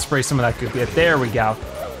 Now let's spray some of that goop. Yeah, there we go.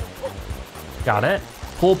 Got it.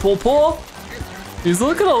 Pull, pull, pull. He's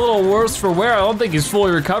looking a little worse for wear. I don't think he's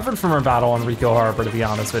fully recovered from our battle on Rico Harbor, to be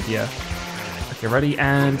honest with you. Okay, ready,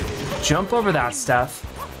 and jump over that stuff.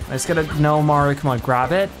 I just gotta, no, Mario, come on,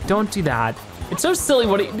 grab it. Don't do that. It's so silly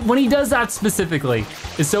when he does that specifically.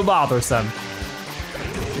 It's so bothersome.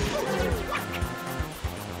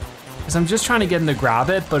 Because I'm just trying to get him to grab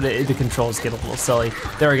it, but the controls get a little silly.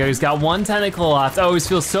 There we go, he's got one tentacle left. I always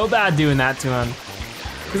feel so bad doing that to him.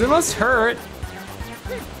 Because it must hurt.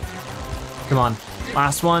 Come on,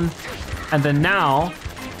 last one. And then now,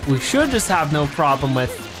 we should just have no problem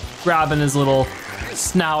with grabbing his little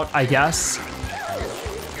snout, I guess.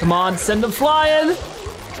 Come on, send him flying.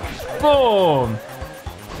 Boom.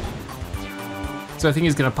 So I think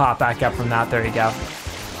he's gonna pop back up from that, there you go.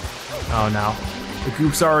 Oh no, the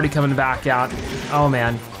goop's already coming back out. Oh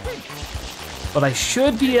man. But I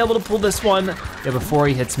should be able to pull this one before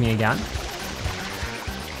he hits me again.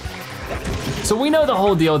 So we know the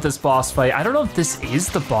whole deal with this boss fight. I don't know if this is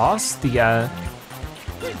the boss, that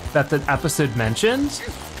the episode mentioned.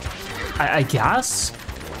 I guess.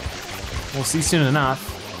 We'll see soon enough.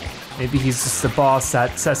 Maybe he's just the boss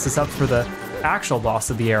that sets us up for the actual boss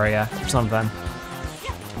of the area or something.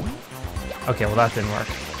 Okay, well that didn't work.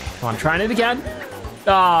 Come on, trying it again.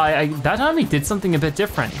 That time he did something a bit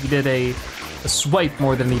different. He did a swipe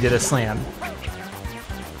more than he did a slam.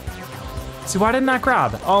 See, why didn't that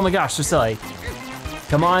grab? Oh my gosh, so silly.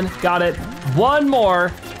 Come on, got it. One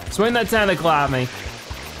more. Swing that tentacle at me.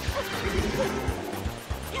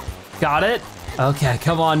 Got it? Okay,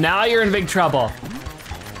 come on, now you're in big trouble.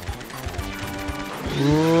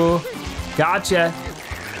 Ooh, gotcha.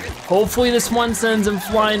 Hopefully this one sends him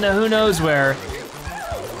flying to who knows where.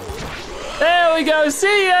 There we go,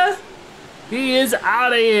 see ya. He is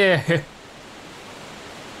out of here.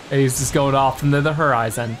 And he's just going off into the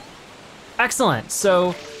horizon. Excellent,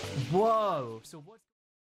 so, whoa.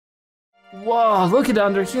 Whoa, look at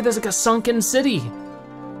under here, there's like a sunken city.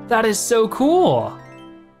 That is so cool.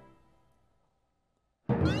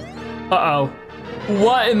 Uh-oh.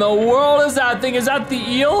 What in the world is that thing? Is that the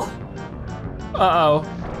eel? Uh-oh.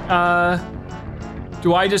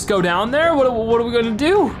 Do I just go down there? What are we gonna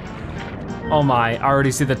do? Oh my, I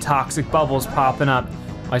already see the toxic bubbles popping up.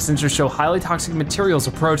 My sensors show highly toxic materials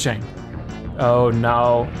approaching. Oh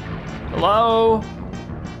no. Hello?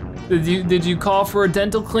 Did you call for a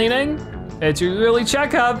dental cleaning? It's your yearly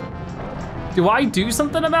checkup. Do I do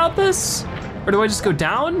something about this? Or do I just go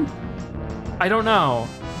down? I don't know.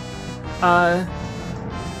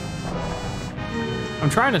 I'm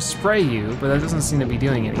trying to spray you, but that doesn't seem to be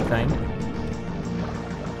doing anything.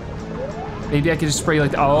 Maybe I could just spray you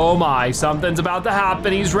like, oh my, something's about to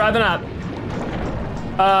happen, he's revving up.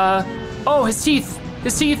 Oh, his teeth,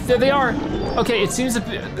 there they are. Okay, it seems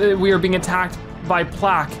that we are being attacked by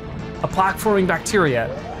plaque, a plaque-forming bacteria.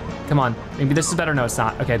 Come on, maybe this is better, no it's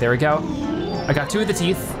not. Okay, there we go. I got two of the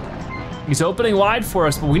teeth. He's opening wide for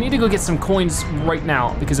us, but we need to go get some coins right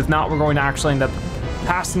now, because if not, we're going to actually end up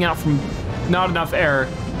passing out from not enough air.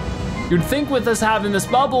 You'd think with us having this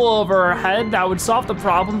bubble over our head, that would solve the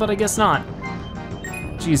problem, but I guess not.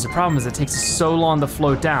 Geez, the problem is it takes us so long to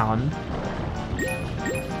float down.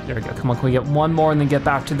 There we go, come on, can we get one more and then get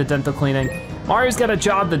back to the dental cleaning? Mario's got a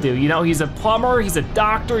job to do. You know, he's a plumber, he's a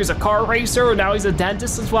doctor, he's a car racer, and now he's a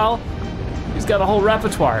dentist as well. He's got a whole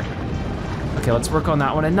repertoire. Okay, let's work on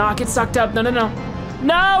that one and not get sucked up. No, no, no.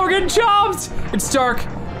 No, we're getting chopped. It's dark.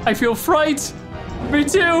 I feel fright. Me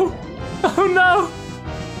too. Oh no.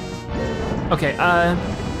 Okay,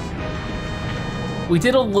 we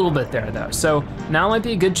did a little bit there though. So now might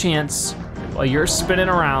be a good chance while you're spinning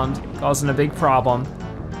around, causing a big problem,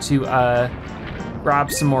 to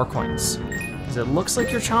grab some more coins. Because it looks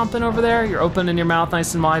like you're chomping over there. You're opening your mouth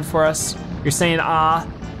nice and wide for us. You're saying ah.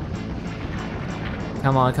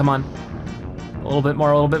 Come on, come on. A little bit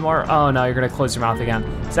more, a little bit more. Oh no, you're gonna close your mouth again.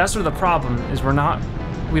 So that's sort of the problem, is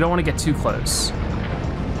we don't wanna get too close.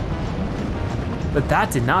 But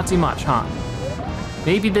that did not do much, huh?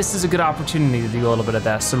 Maybe this is a good opportunity to do a little bit of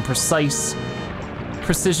this, some precision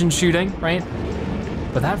shooting, right?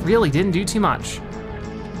 But that really didn't do too much.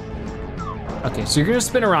 Okay, so you're gonna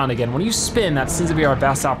spin around again. When you spin, that seems to be our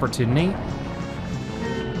best opportunity.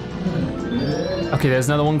 Okay, there's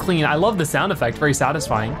another one clean. I love the sound effect, very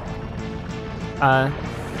satisfying.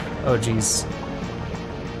 Oh geez.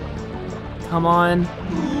 Come on.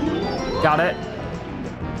 Got it.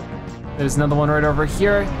 There's another one right over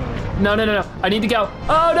here. No, no, no, no, I need to go.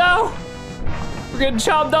 Oh no! We're getting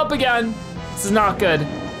chopped up again. This is not good.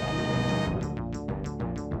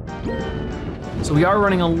 So we are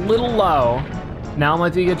running a little low. Now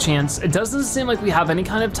might be a good chance. It doesn't seem like we have any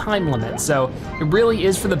kind of time limit, so it really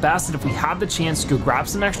is for the best that if we have the chance to go grab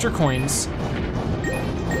some extra coins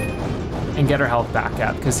and get our health back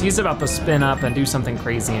up, because he's about to spin up and do something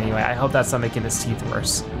crazy anyway. I hope that's not making his teeth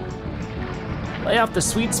worse. Lay off the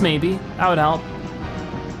sweets maybe, that would help.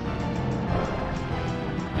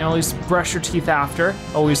 You know, at least brush your teeth after,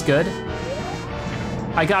 always good.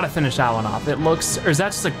 I gotta finish that one off. It looks, or is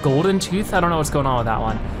that just a golden tooth? I don't know what's going on with that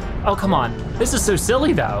one. Oh, come on. This is so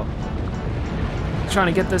silly though. Trying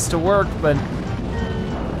to get this to work, but.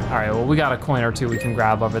 All right, well, we got a coin or two we can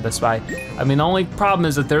grab over this way. I mean, the only problem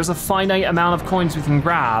is that there's a finite amount of coins we can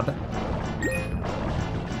grab.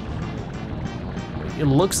 It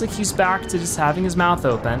looks like he's back to just having his mouth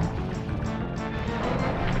open.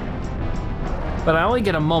 But I only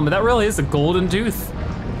get a moment. That really is a golden tooth.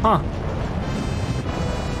 Huh.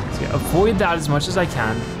 So yeah, avoid that as much as I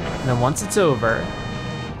can. And then once it's over,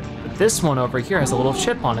 this one over here has a little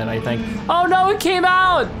chip on it, I think. Oh no, it came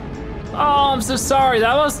out! Oh, I'm so sorry,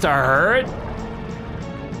 that must have hurt.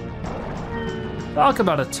 Talk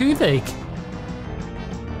about a toothache.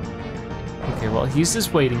 Okay, well, he's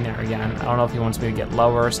just waiting there again. I don't know if he wants me to get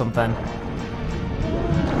lower or something.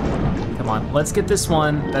 Come on, let's get this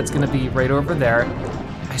one. That's gonna be right over there.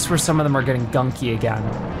 I swear some of them are getting gunky again.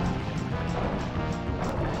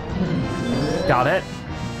 Got it.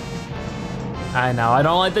 I know, I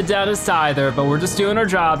don't like the dentist either, but we're just doing our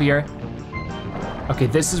job here. Okay,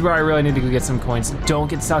 this is where I really need to go get some coins. Don't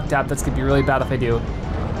get sucked up, that's gonna be really bad if I do.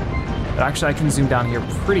 But actually I can zoom down here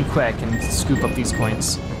pretty quick and scoop up these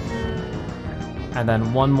coins. And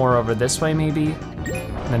then one more over this way maybe.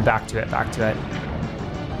 And then back to it, back to it.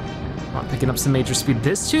 I'm picking up some major speed.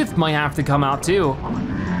 This tooth might have to come out too.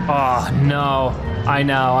 Oh no, I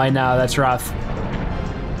know, that's rough.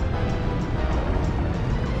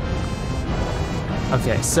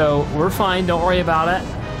 Okay, so we're fine, don't worry about it.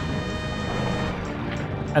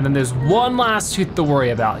 And then there's one last tooth to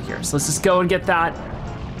worry about here. So let's just go and get that.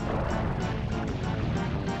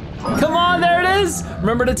 Come on, there it is.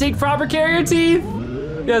 Remember to take proper care of your teeth.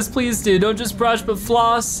 Yes, please do, don't just brush, but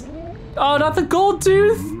floss. Oh, not the gold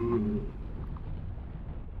tooth.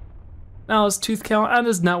 Now his tooth count and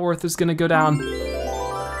his net worth is gonna go down.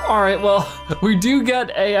 All right, well, we do get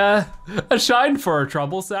a shine for our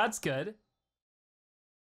trouble, so that's good.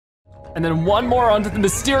 And then one more onto the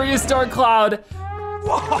mysterious dark cloud.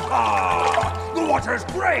 The water's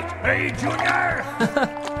great, hey, Junior?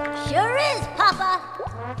 Sure is, Papa.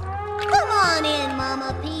 Come on in,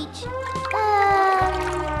 Mama Peach.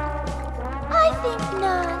 I think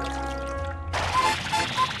not.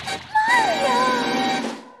 Mario!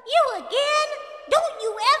 You again? Don't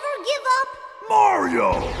you ever give up?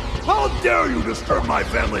 Mario! How dare you disturb my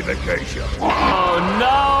family vacation? Oh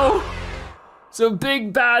no! So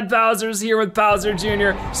Big Bad Bowser's here with Bowser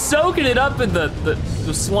Jr., soaking it up in the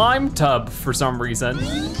slime tub for some reason.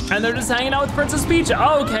 And they're just hanging out with Princess Peach.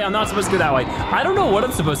 Oh, okay, I'm not supposed to go that way. I don't know what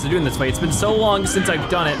I'm supposed to do in this way. It's been so long since I've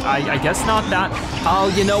done it. I guess not that. Oh,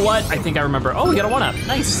 you know what? I think I remember. Oh, we got a 1-up,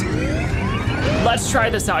 nice. Let's try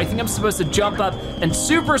this out. I think I'm supposed to jump up and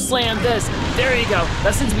super slam this. There you go.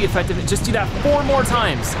 That seems to be effective. Just do that 4 more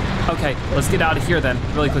times. Okay, let's get out of here then,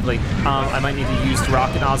 really quickly. I might need to use the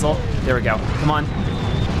rocket nozzle. There we go, come on.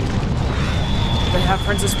 They have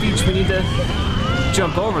Princess Peach, we need to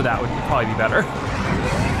jump over that would probably be better.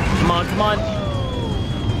 Come on, come on.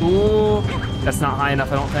 Ooh, that's not high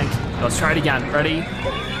enough, I don't think. Let's try it again, ready?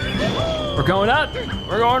 We're going up,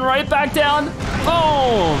 we're going right back down.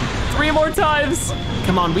 Boom, 3 more times.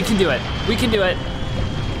 Come on, we can do it, we can do it.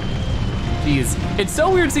 Jeez, it's so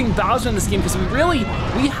weird seeing Bowser in this game because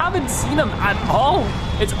we haven't seen him at all.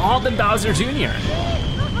 It's all been Bowser Jr.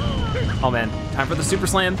 Oh man, Time for the super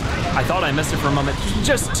slam. I thought I missed it for a moment.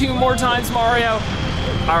 Just 2 more times, Mario.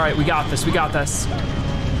 All right, we got this, we got this.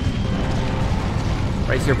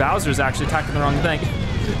 Right here, Bowser's actually attacking the wrong thing.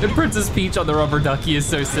 And Princess Peach on the rubber ducky is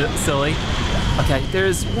so silly. Okay,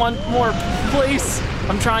 there's one more, please.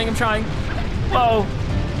 I'm trying. Whoa,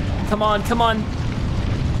 come on.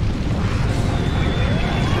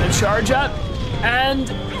 Gonna charge up, and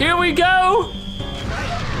here we go.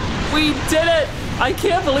 We did it. I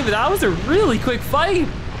can't believe it, that was a really quick fight.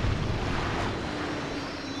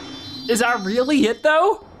 Is that really it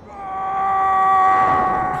though?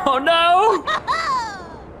 Oh no!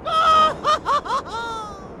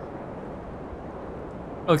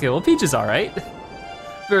 Okay, well Peach is all right.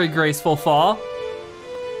 Very graceful fall.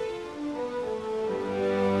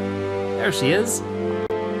 There she is.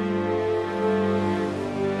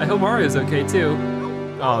 I hope Mario's okay too.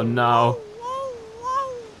 Oh no.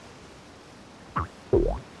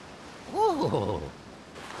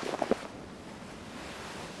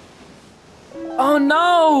 Oh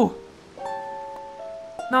no!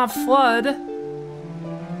 Not Flood.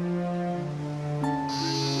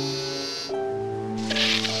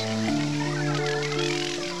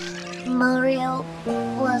 Mario,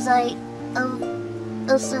 was I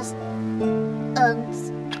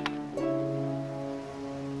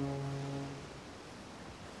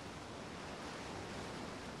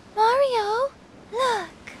Mario, look.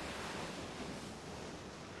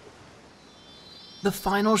 The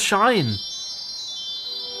final shine.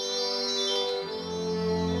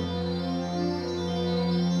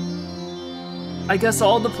 I guess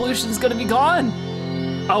all the pollution's gonna be gone.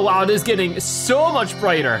 Oh wow, it is getting so much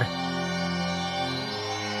brighter.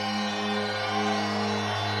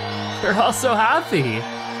 They're all so happy.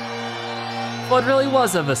 Flood really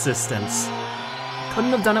was of assistance.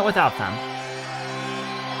 Couldn't have done it without them.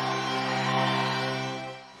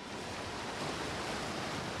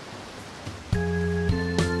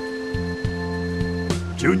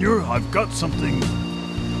 Junior, I've got something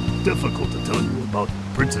difficult to tell you about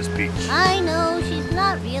Princess Peach. I know, she's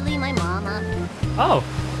not really my mama. Oh,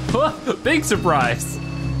 big surprise.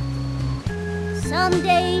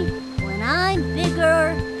 Someday, when I'm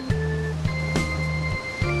bigger,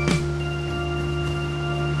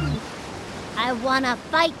 I wanna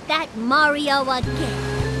fight that Mario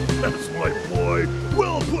again. That's my boy.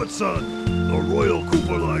 Well put, son. The Royal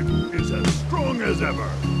Gooper line is as strong as ever.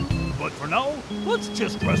 But for now, let's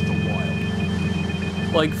just rest a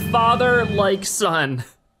while. Like father, like son.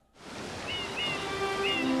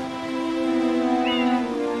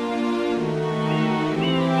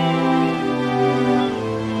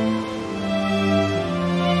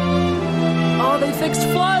 Oh, they fixed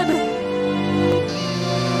Flood.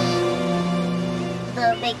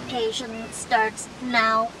 The vacation starts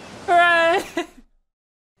now. Hooray!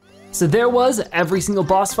 So there was every single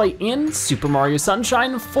boss fight in Super Mario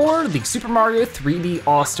Sunshine for the Super Mario 3D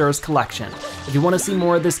All-Stars collection. If you want to see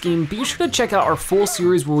more of this game, be sure to check out our full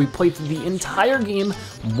series where we played through the entire game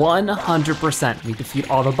 100%. We defeat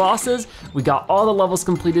all the bosses, we got all the levels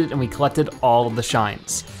completed, and we collected all of the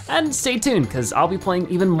shines. And stay tuned, because I'll be playing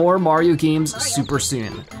even more Mario games super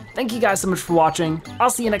soon. Thank you guys so much for watching. I'll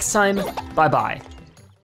see you next time. Bye-bye.